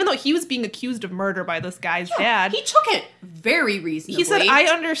that even though he was being accused of murder by this guy's dad... He took it very reasonably. He said, I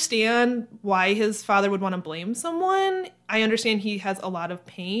understand why his father would want to blame someone. I understand he has a lot of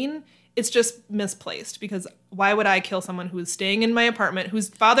pain. It's just misplaced, because why would I kill someone who is staying in my apartment, whose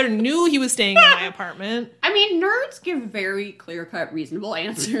father knew he was staying in my apartment? I mean, nerds give very clear-cut, reasonable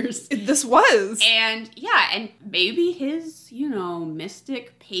answers. This was. And, yeah, and maybe his,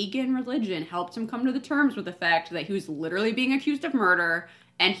 mystic pagan religion helped him come to the terms with the fact that he was literally being accused of murder,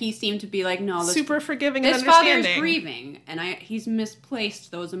 and he seemed to be like, no, this, super forgiving and this understanding. father's grieving, and he's misplaced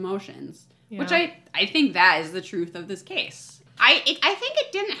those emotions. Yeah. Which I think that is the truth of this case. I think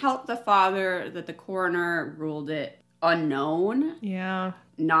it didn't help the father that the coroner ruled it unknown. Yeah.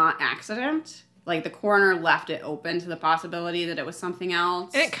 Not accident. Like, the coroner left it open to the possibility that it was something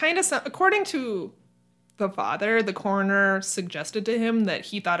else. And it kind of, according to the father, the coroner suggested to him that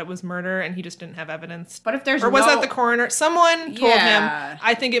he thought it was murder and he just didn't have evidence. But if there's Or was that the coroner? Someone told him,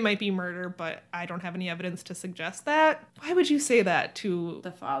 I think it might be murder, but I don't have any evidence to suggest that. Why would you say that to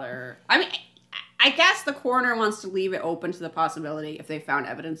the father? I mean, I guess the coroner wants to leave it open to the possibility if they found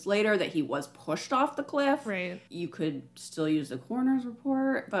evidence later that he was pushed off the cliff. Right. You could still use the coroner's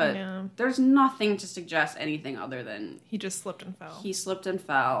report, but there's nothing to suggest anything other than he just slipped and fell. He slipped and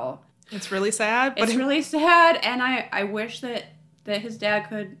fell. It's really sad. But it's really sad, and I wish that his dad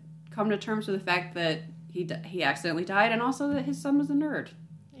could come to terms with the fact that he accidentally died, and also that his son was a nerd.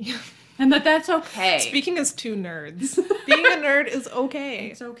 Yeah. And that's okay. Speaking as two nerds, being a nerd is okay.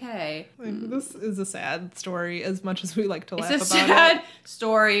 It's okay. Like, this is a sad story as much as we like to laugh about it. It's a sad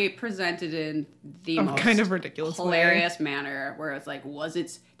story presented in the most kind of ridiculous hilarious manner where it's like,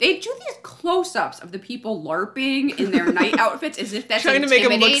 they do these close-ups of the people LARPing in their night outfits as if that's trying to make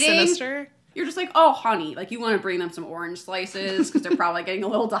them look intimidating. sinister. You're just like, oh, honey, like you want to bring them some orange slices because they're probably getting a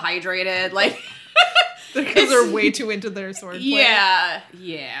little dehydrated. Like, because they're way too into their sword play.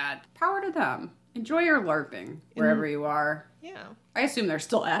 Yeah. Power to them. Enjoy your LARPing wherever you are. Yeah. I assume they're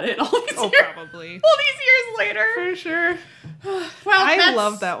still at it all these years. Probably. All these years later. For sure. Well, I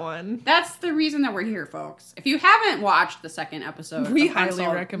love that one. That's the reason that we're here, folks. If you haven't watched the second episode, We of highly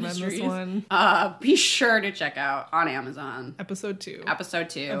Unsolved recommend Mysteries, this one. Be sure to check out on Amazon. Episode 2. Episode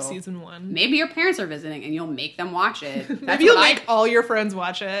 2 of season 1. Maybe your parents are visiting and you'll make them watch it. That's Maybe you'll what make all your friends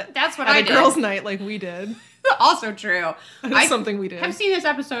watch it. That's what at I a did. girls' night like we did. Also true. That's something we did. I've seen this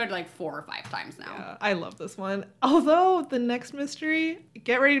episode like 4 or 5 times now. Yeah, I love this one. Although the next mystery,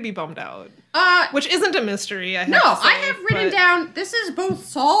 get ready to be bummed out. Which isn't a mystery, I have to say, I have written down, this is both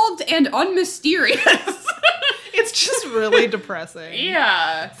solved and unmysterious. It's just really depressing.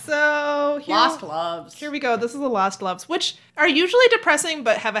 Yeah. So, Lost Loves. Here we go. This is the Lost Loves, which are usually depressing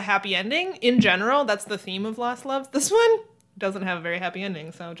but have a happy ending. In general, that's the theme of Lost Loves. This one doesn't have a very happy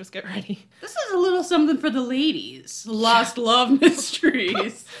ending, so just get ready. This is a little something for the ladies. Lost love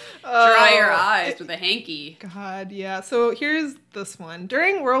mysteries. Dry your eyes with a hanky. God, yeah. So here's this one.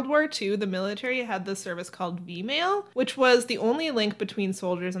 During World War II, the military had this service called V-Mail, which was the only link between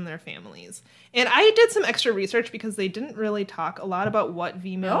soldiers and their families. And I did some extra research because they didn't really talk a lot about what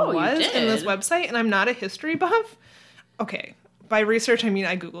V-Mail was in this website, and I'm not a history buff. Okay. By research, I mean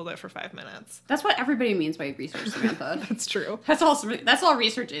I Googled it for 5 minutes. That's what everybody means by research, Samantha. That's true. That's all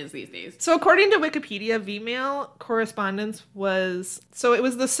research is these days. So according to Wikipedia, V-Mail correspondence was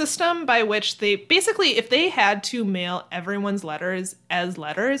the system by which they basically, if they had to mail everyone's letters as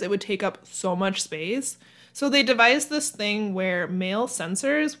letters, it would take up so much space. So they devised this thing where mail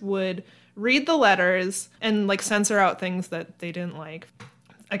censors would read the letters and like censor out things that they didn't like.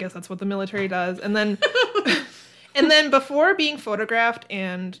 I guess that's what the military does. And then and then before being photographed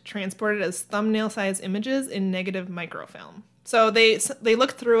and transported as thumbnail-sized images in negative microfilm. So they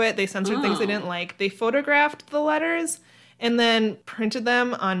looked through it, they censored things they didn't like, they photographed the letters, and then printed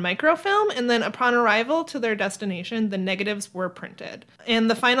them on microfilm, and then upon arrival to their destination, the negatives were printed. And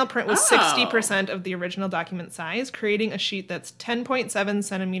the final print was 60% of the original document size, creating a sheet that's 10.7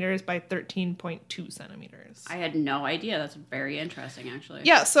 centimeters by 13.2 centimeters. I had no idea. That's very interesting, actually.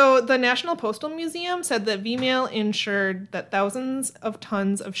 Yeah, so the National Postal Museum said that V-Mail ensured that thousands of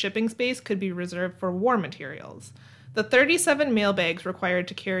tons of shipping space could be reserved for war materials. The 37 mail bags required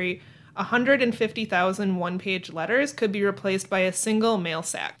to carry 150,000 one-page letters could be replaced by a single mail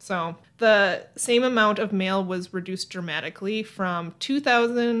sack. So the same amount of mail was reduced dramatically from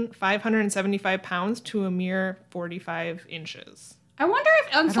 2,575 pounds to a mere 45 inches. I wonder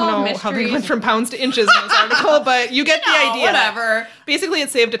if Unsolved I don't know Mysteries... how they went from pounds to inches in this article, but you get the idea. Whatever. Basically, it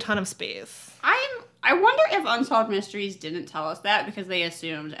saved a ton of space. I wonder if Unsolved Mysteries didn't tell us that because they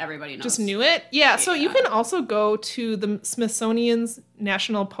assumed everybody knows. Just knew it? Yeah, so you can also go to the Smithsonian's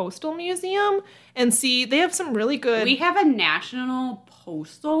National Postal Museum and see, they have some really good... We have a National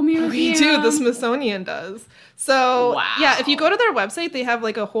Postal Museum? We do, the Smithsonian does. So, wow. Yeah, if you go to their website, they have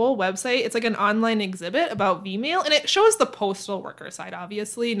like a whole website. It's like an online exhibit about V-Mail, and it shows the postal worker side,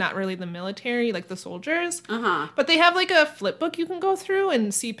 obviously, not really the military, like the soldiers. Uh-huh. But they have like a flip book you can go through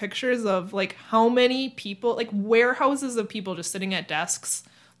and see pictures of like how many people, like warehouses of people just sitting at desks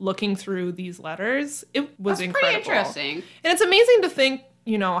looking through these letters. It was incredible. Pretty interesting. And it's amazing to think,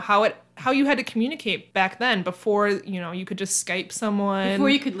 you know, how you had to communicate back then before, you know, you could just Skype someone. Before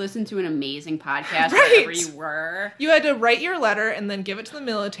you could listen to an amazing podcast right. wherever you were. You had to write your letter and then give it to the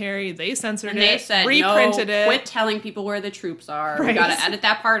military. They censored and it, they said, reprinted it. Quit telling people where the troops are. Right. We gotta edit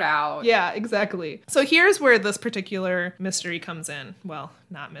that part out. Yeah, exactly. So here's where this particular mystery comes in. Well,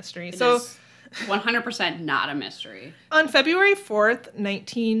 not mystery. It is 100% not a mystery. On February 4th,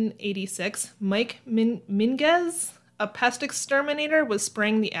 1986, Mike Minguez, a pest exterminator, was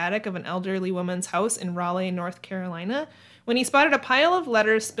spraying the attic of an elderly woman's house in Raleigh, North Carolina, when he spotted a pile of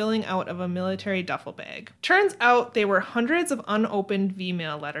letters spilling out of a military duffel bag. Turns out they were hundreds of unopened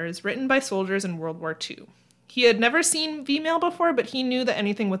V-Mail letters written by soldiers in World War II. He had never seen V-Mail before, but he knew that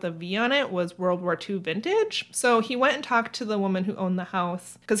anything with a V on it was World War II vintage. So he went and talked to the woman who owned the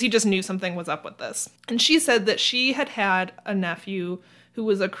house because he just knew something was up with this. And she said that she had had a nephew who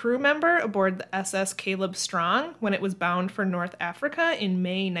was a crew member aboard the SS Caleb Strong when it was bound for North Africa in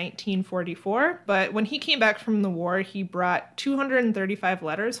May 1944. But when he came back from the war, he brought 235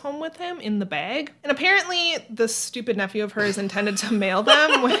 letters home with him in the bag. And apparently, this stupid nephew of hers intended to mail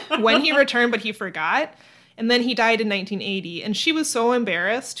them when he returned, but he forgot. And then he died in 1980, and she was so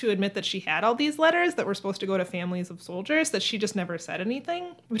embarrassed to admit that she had all these letters that were supposed to go to families of soldiers that she just never said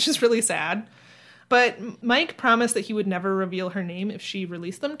anything, which is really sad. But Mike promised that he would never reveal her name if she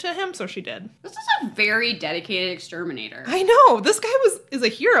released them to him, so she did. This is a very dedicated exterminator. I know. This guy is a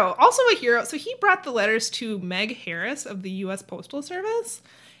hero. Also a hero. So he brought the letters to Meg Harris of the U.S. Postal Service.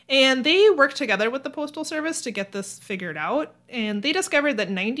 And they worked together with the Postal Service to get this figured out. And they discovered that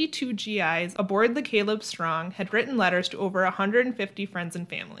 92 GIs aboard the Caleb Strong had written letters to over 150 friends and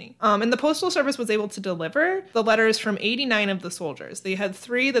family. And the Postal Service was able to deliver the letters from 89 of the soldiers. They had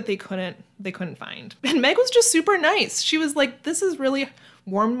 3 that they couldn't find. And Meg was just super nice. She was like, this has really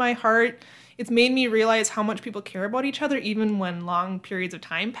warmed my heart. It's made me realize how much people care about each other even when long periods of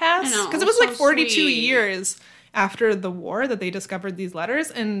time pass. Because it was like 42 years after the war that they discovered these letters,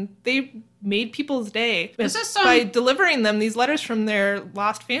 and they made people's day by delivering them these letters from their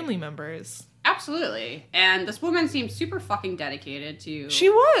lost family members. Absolutely. And this woman seemed super fucking dedicated to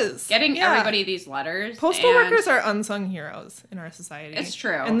getting everybody these letters. Postal workers are unsung heroes in our society. It's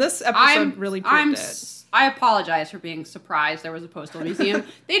true. And this episode really proved it. I apologize for being surprised there was a postal museum.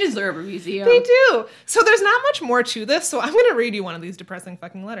 They deserve a museum. They do. So there's not much more to this, so I'm going to read you one of these depressing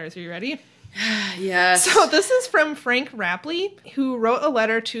fucking letters. Are you ready? Yes. So this is from Frank Rapley, who wrote a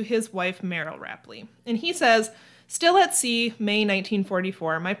letter to his wife, Meryl Rapley. And he says, "Still at sea, May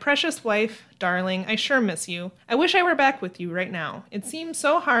 1944. My precious wife, darling, I sure miss you. I wish I were back with you right now. It seems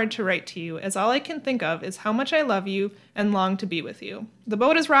so hard to write to you, as all I can think of is how much I love you and long to be with you. The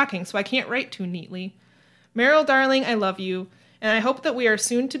boat is rocking, so I can't write too neatly. Meryl, darling, I love you, and I hope that we are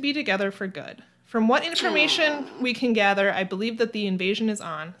soon to be together for good. From what information we can gather, I believe that the invasion is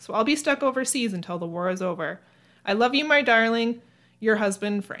on, so I'll be stuck overseas until the war is over. I love you, my darling. Your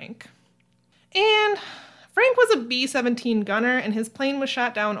husband, Frank." And Frank was a B-17 gunner, and his plane was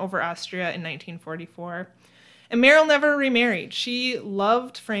shot down over Austria in 1944. And Meryl never remarried. She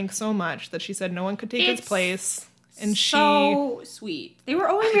loved Frank so much that she said no one could take his place. And so sweet. They were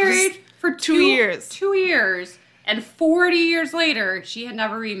only married for 2 years. 2 years. And 40 years later, she had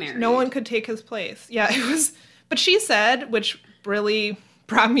never remarried. No one could take his place. Yeah, it was. But she said, which really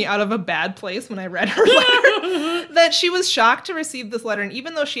brought me out of a bad place when I read her letter, that she was shocked to receive this letter. And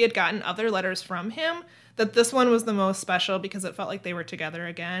even though she had gotten other letters from him, that this one was the most special because it felt like they were together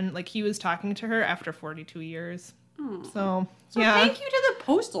again. Like he was talking to her after 42 years. So yeah. Thank you to the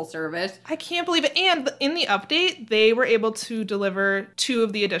Postal Service. I can't believe it. And in the update, they were able to deliver 2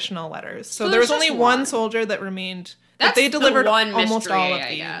 of the additional letters. So there was only one soldier that remained. But they delivered almost all of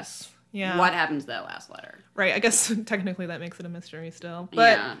these. Guess. Yeah. What happened to that last letter? Right. I guess technically that makes it a mystery still.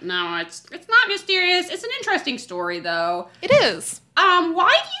 But yeah. No, it's not mysterious. It's an interesting story, though. It is.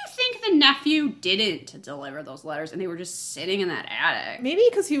 Why do you think the nephew didn't deliver those letters and they were just sitting in that attic? Maybe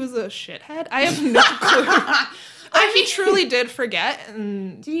because he was a shithead. I have no clue. He truly did forget.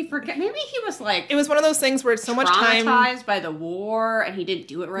 And did he forget? Maybe he was like... It was one of those things where it's so much time... traumatized by the war, and he didn't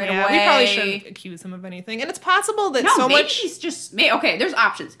do it right away. We probably shouldn't accuse him of anything. And it's possible that maybe he's just... Okay, there's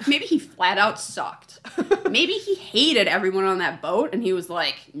options. Maybe he flat out sucked. Maybe he hated everyone on that boat, and he was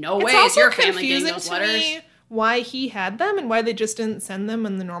like, no way is your family getting those letters. It's also confusing to me why he had them and why they just didn't send them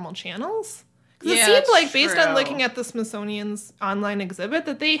in the normal channels. Because it seemed like, based on looking at the Smithsonian's online exhibit,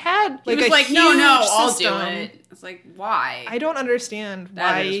 that they had like a huge no, I'll do it. It's like, why? I don't understand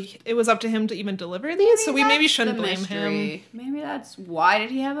why it was up to him to even deliver these, so we maybe shouldn't blame him. Maybe that's why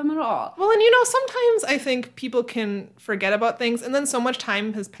did he have them at all? Well, and sometimes I think people can forget about things, and then so much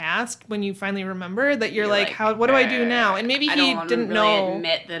time has passed when you finally remember that you're like, what do I do now? And maybe he didn't know.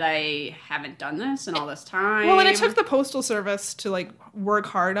 Admit that I haven't done this in all this time. Well, and it took the Postal Service to work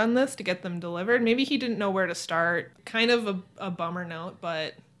hard on this to get them delivered. Maybe he didn't know where to start. Kind of a bummer note,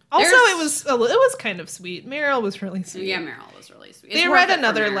 but also it was kind of sweet. Meryl was really sweet. Yeah, Meryl was really sweet. They read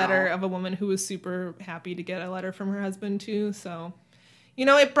another letter of a woman who was super happy to get a letter from her husband too. So,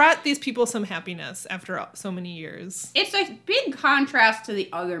 it brought these people some happiness after so many years. It's a big contrast to the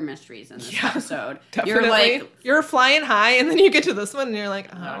other mysteries in this episode. Definitely. You're flying high, and then you get to this one, and you're like,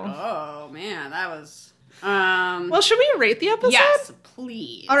 oh man, that was. Well, should we rate the episode? Yes,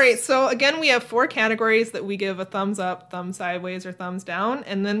 please. All right, so again, we have 4 categories that we give a thumbs up, thumbs sideways, or thumbs down,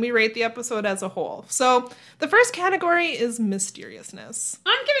 and then we rate the episode as a whole. So the first category is mysteriousness.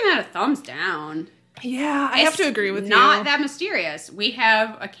 I'm giving that a thumbs down. Yeah, I have to agree with you. Not that mysterious. We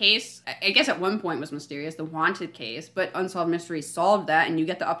have a case, I guess at one point was mysterious, the Wanted case, but Unsolved Mysteries solved that, and you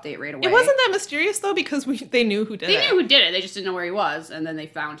get the update right away. It wasn't that mysterious, though, because they knew who did it. They knew who did it. They just didn't know where he was, and then they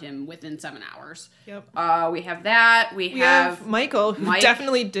found him within 7 hours. Yep. We have that. We have Michael, who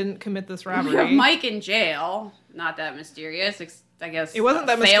definitely didn't commit this robbery. We have Mike in jail. Not that mysterious. I guess it wasn't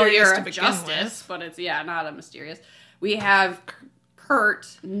that mysterious failure to of begin justice, with. But it's not that mysterious. We have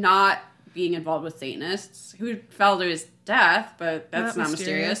Kurt not being involved with Satanists, who fell to his death, but that's not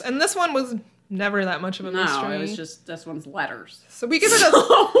mysterious. And this one was never that much of a mystery. No, it was just this one's letters. So we give it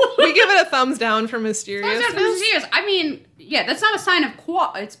a thumbs down for mysterious. I mean, yeah, that's not a sign of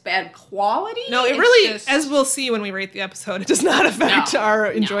it's bad quality. No, it really, as we'll see when we rate the episode, it does not affect our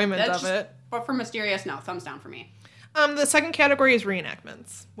enjoyment of it. But for mysterious, no, thumbs down for me. The second category is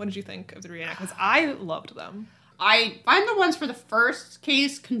reenactments. What did you think of the reenactments? I loved them. I find the ones for the first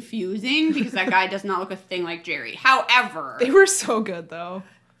case confusing because that guy does not look a thing like Jerry. However, they were so good though.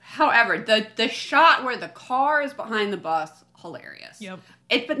 However, the shot where the car is behind the bus, hilarious. Yep.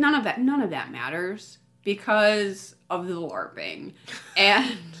 But none of that matters because of the LARPing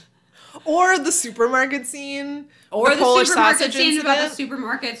and or the supermarket scene. Or the Polish supermarket scenes about the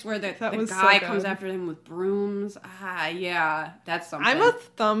supermarkets where the guy comes after them with brooms. Yeah, that's something. I'm a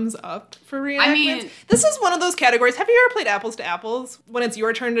thumbs up for reenactments. I mean, this is one of those categories. Have you ever played Apples to Apples? When it's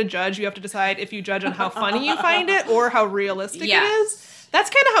your turn to judge, you have to decide if you judge on how funny you find it or how realistic it is. That's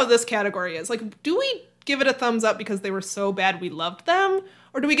kind of how this category is. Like, do we give it a thumbs up because they were so bad we loved them?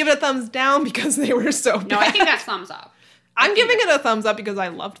 Or do we give it a thumbs down because they were so bad? No, I think that's thumbs up. I'm giving it a thumbs up because I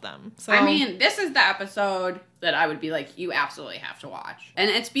loved them. So I mean, this is the episode that I would be like, you absolutely have to watch.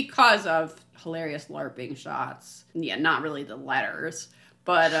 And it's because of hilarious LARPing shots. Yeah, not really the letters,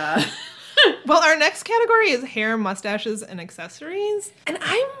 but well, our next category is hair, mustaches, and accessories. And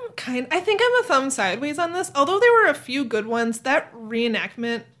I think I'm a thumb sideways on this. Although there were a few good ones, that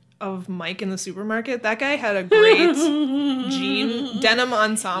reenactment of Mike in the supermarket, that guy had a great denim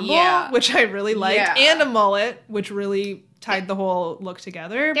ensemble, which I really liked, and a mullet, which really tied the whole look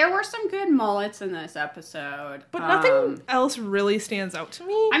together. There were some good mullets in this episode. But nothing else really stands out to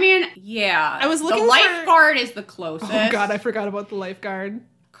me. I mean, yeah. I was looking the lifeguard is the closest. Oh god, I forgot about the lifeguard.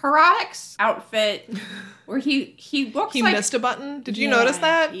 Karadic's outfit, where he looks he like... He missed a button. Did you notice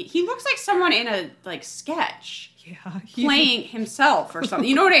that? He looks like someone in a sketch. Yeah, playing himself or something.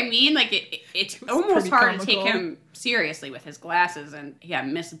 You know what I mean? Like it's almost hard comical to take him seriously with his glasses and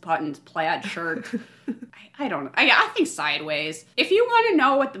missed buttons, plaid shirt. I don't know. I think sideways. If you want to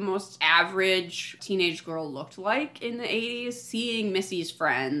know what the most average teenage girl looked like in the 80s, seeing Missy's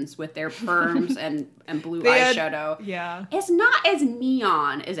friends with their perms and blue eyeshadow. It's not as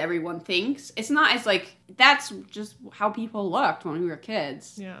neon as everyone thinks. It's not as like, that's just how people looked when we were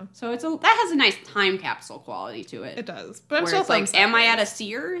kids. Yeah. So that has a nice time capsule quality to it. It does. But I'm still like, am I at a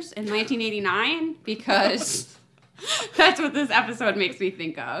Sears in 1989? Because that's what this episode makes me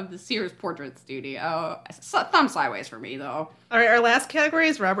think of. The Sears Portrait Studio. Thumb sideways for me, though. All right, our last category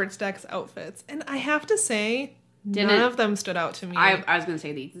is Robert Stack's outfits. And I have to say, none of them stood out to me. I was going to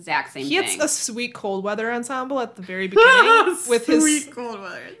say the exact same thing. He had a sweet cold weather ensemble at the very beginning. with his cold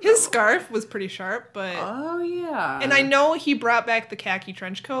weather. His scarf was pretty sharp, but... Oh, yeah. And I know he brought back the khaki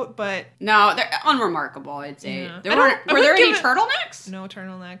trench coat, but... No, they're unremarkable, I'd say. Yeah. Were there any turtlenecks? No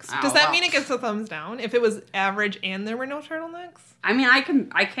turtlenecks. Oh, Does that mean it gets a thumbs down? If it was average and there were no turtlenecks? I mean, I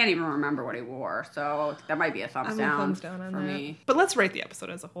can't even remember what he wore, so that might be a thumbs down on for that. me. But let's rate the episode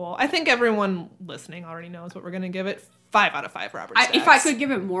as a whole. I think everyone listening already knows what we're going to give it. 5 out of 5 Robert Stacks. If I could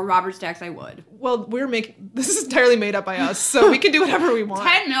give it more Robert Stacks, I would. Well, this is entirely made up by us, so we can do whatever we want.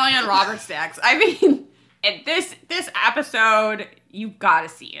 10 million Robert Stacks. I mean, this episode, you've got to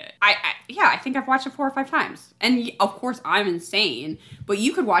see it. I think I've watched it 4 or 5 times. And of course, I'm insane, but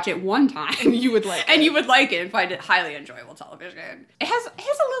you could watch it one time. And you would like it. And you would like it and find it highly enjoyable television. It has a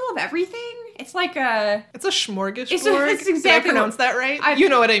little of everything. It's like It's a smorgasbord. It's exactly. Did I pronounce that right? You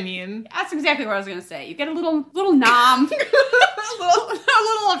know what I mean. That's exactly what I was going to say. You get a little nom. a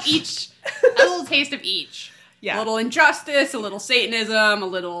little of each. A little taste of each. Yeah. A little injustice, a little Satanism, a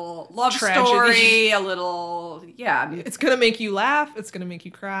little love story, a little, It's going to make you laugh. It's going to make you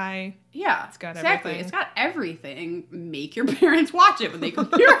cry. Yeah. It's got everything. everything. It's got everything. Make your parents watch it when they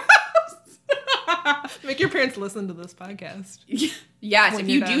come to your house. Make your parents listen to this podcast. Yes, if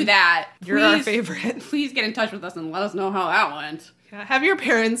you do that, you're our favorite. Please get in touch with us and let us know how that went. Yeah, have your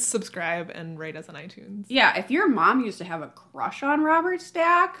parents subscribe and rate us on iTunes. Yeah, if your mom used to have a crush on Robert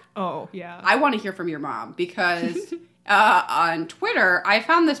Stack, oh yeah, I want to hear from your mom because on Twitter I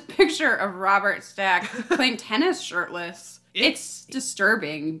found this picture of Robert Stack playing tennis shirtless. It's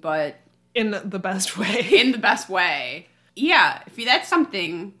disturbing, but In the best way. In the best way. Yeah, if that's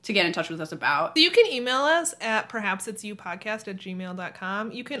something to get in touch with us about. So you can email us at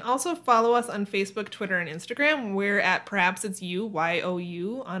perhapsitsyou@gmail.com. You can also follow us on Facebook, Twitter, and Instagram. We're at perhapsitsyou,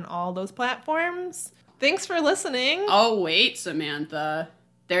 YOU, on all those platforms. Thanks for listening. Oh, wait, Samantha.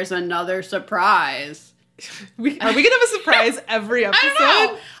 There's another surprise. Are we going to have a surprise every episode? I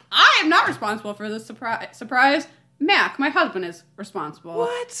don't know. I am not responsible for this surprise. Mac, my husband, is responsible.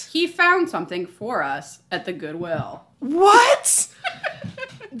 What? He found something for us at the Goodwill. What?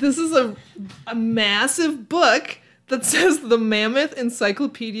 This is a massive book that says the Mammoth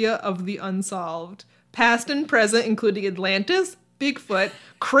Encyclopedia of the Unsolved. Past and present, including Atlantis, Bigfoot,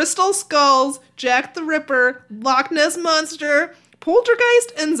 Crystal Skulls, Jack the Ripper, Loch Ness Monster,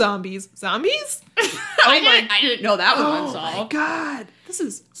 Poltergeist, and zombies. Zombies? I didn't know that was unsolved. Oh my god. This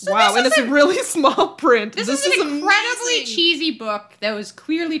is... So wow, this and is it's really small print. This is an incredibly amazing. cheesy book that was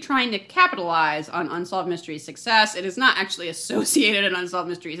clearly trying to capitalize on Unsolved Mysteries' success. It is not actually associated in Unsolved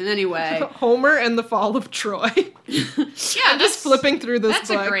Mysteries in any way. Homer and the Fall of Troy. Yeah, I'm just flipping through this That's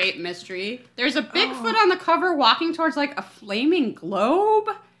book. a great mystery. There's a Bigfoot on the cover walking towards like a flaming globe.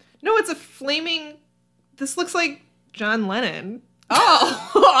 No, it's a flaming... This looks like John Lennon.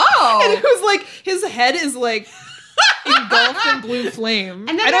 Oh. And it was like, his head is like engulfed in blue flame.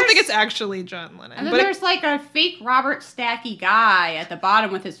 And then I don't think there's- it's actually John Lennon. And then but there's like a fake Robert Stacky guy at the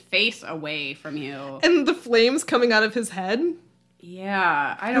bottom with his face away from you. and the flames coming out of his head.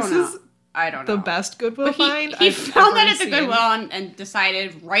 Yeah, I don't This know. is I don't know. The best Goodwill But find he I've found that ever at the seen. Goodwill and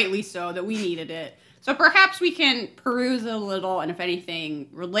decided, rightly so, that we needed it. So perhaps we can peruse it a little, and if anything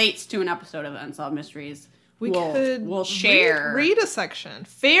relates to an episode of Unsolved Mysteries, we'll share. Read a section.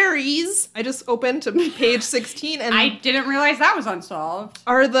 Fairies. I just opened to page 16 and I didn't realize that was unsolved.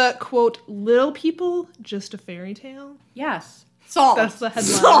 are the, quote, little people just a fairy tale? Yes. Solved. That's the headline.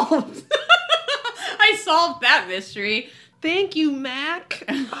 Solved. I solved that mystery. Thank you, Mac.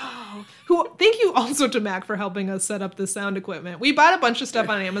 Thank you also to Mac for helping us set up the sound equipment. We bought a bunch of stuff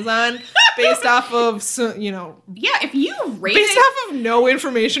on Amazon based off of, Yeah, if you rated... based off of no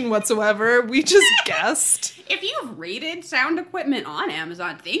information whatsoever. We just guessed. If you've rated sound equipment on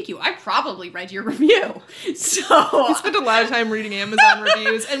Amazon, thank you. I probably read your review. So... We spent a lot of time reading Amazon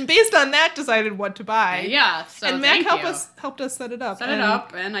reviews, and based on that, decided what to buy. Yeah, so and Mac thank you. helped us set it up. Set it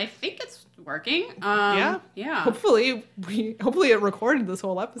up, and I think it's working. Yeah. Hopefully it recorded this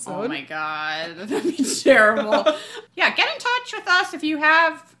whole episode. Oh my god, that'd be terrible. Yeah, get in touch with us if you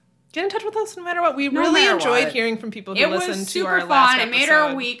have. Get in touch with us no matter what. We No really matter enjoyed what. hearing from people who It listened was to super our fun. last It episode. made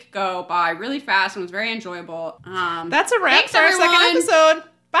our week go by really fast and was very enjoyable. That's a wrap Thanks, for our second everyone. episode.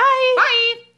 Bye. Bye.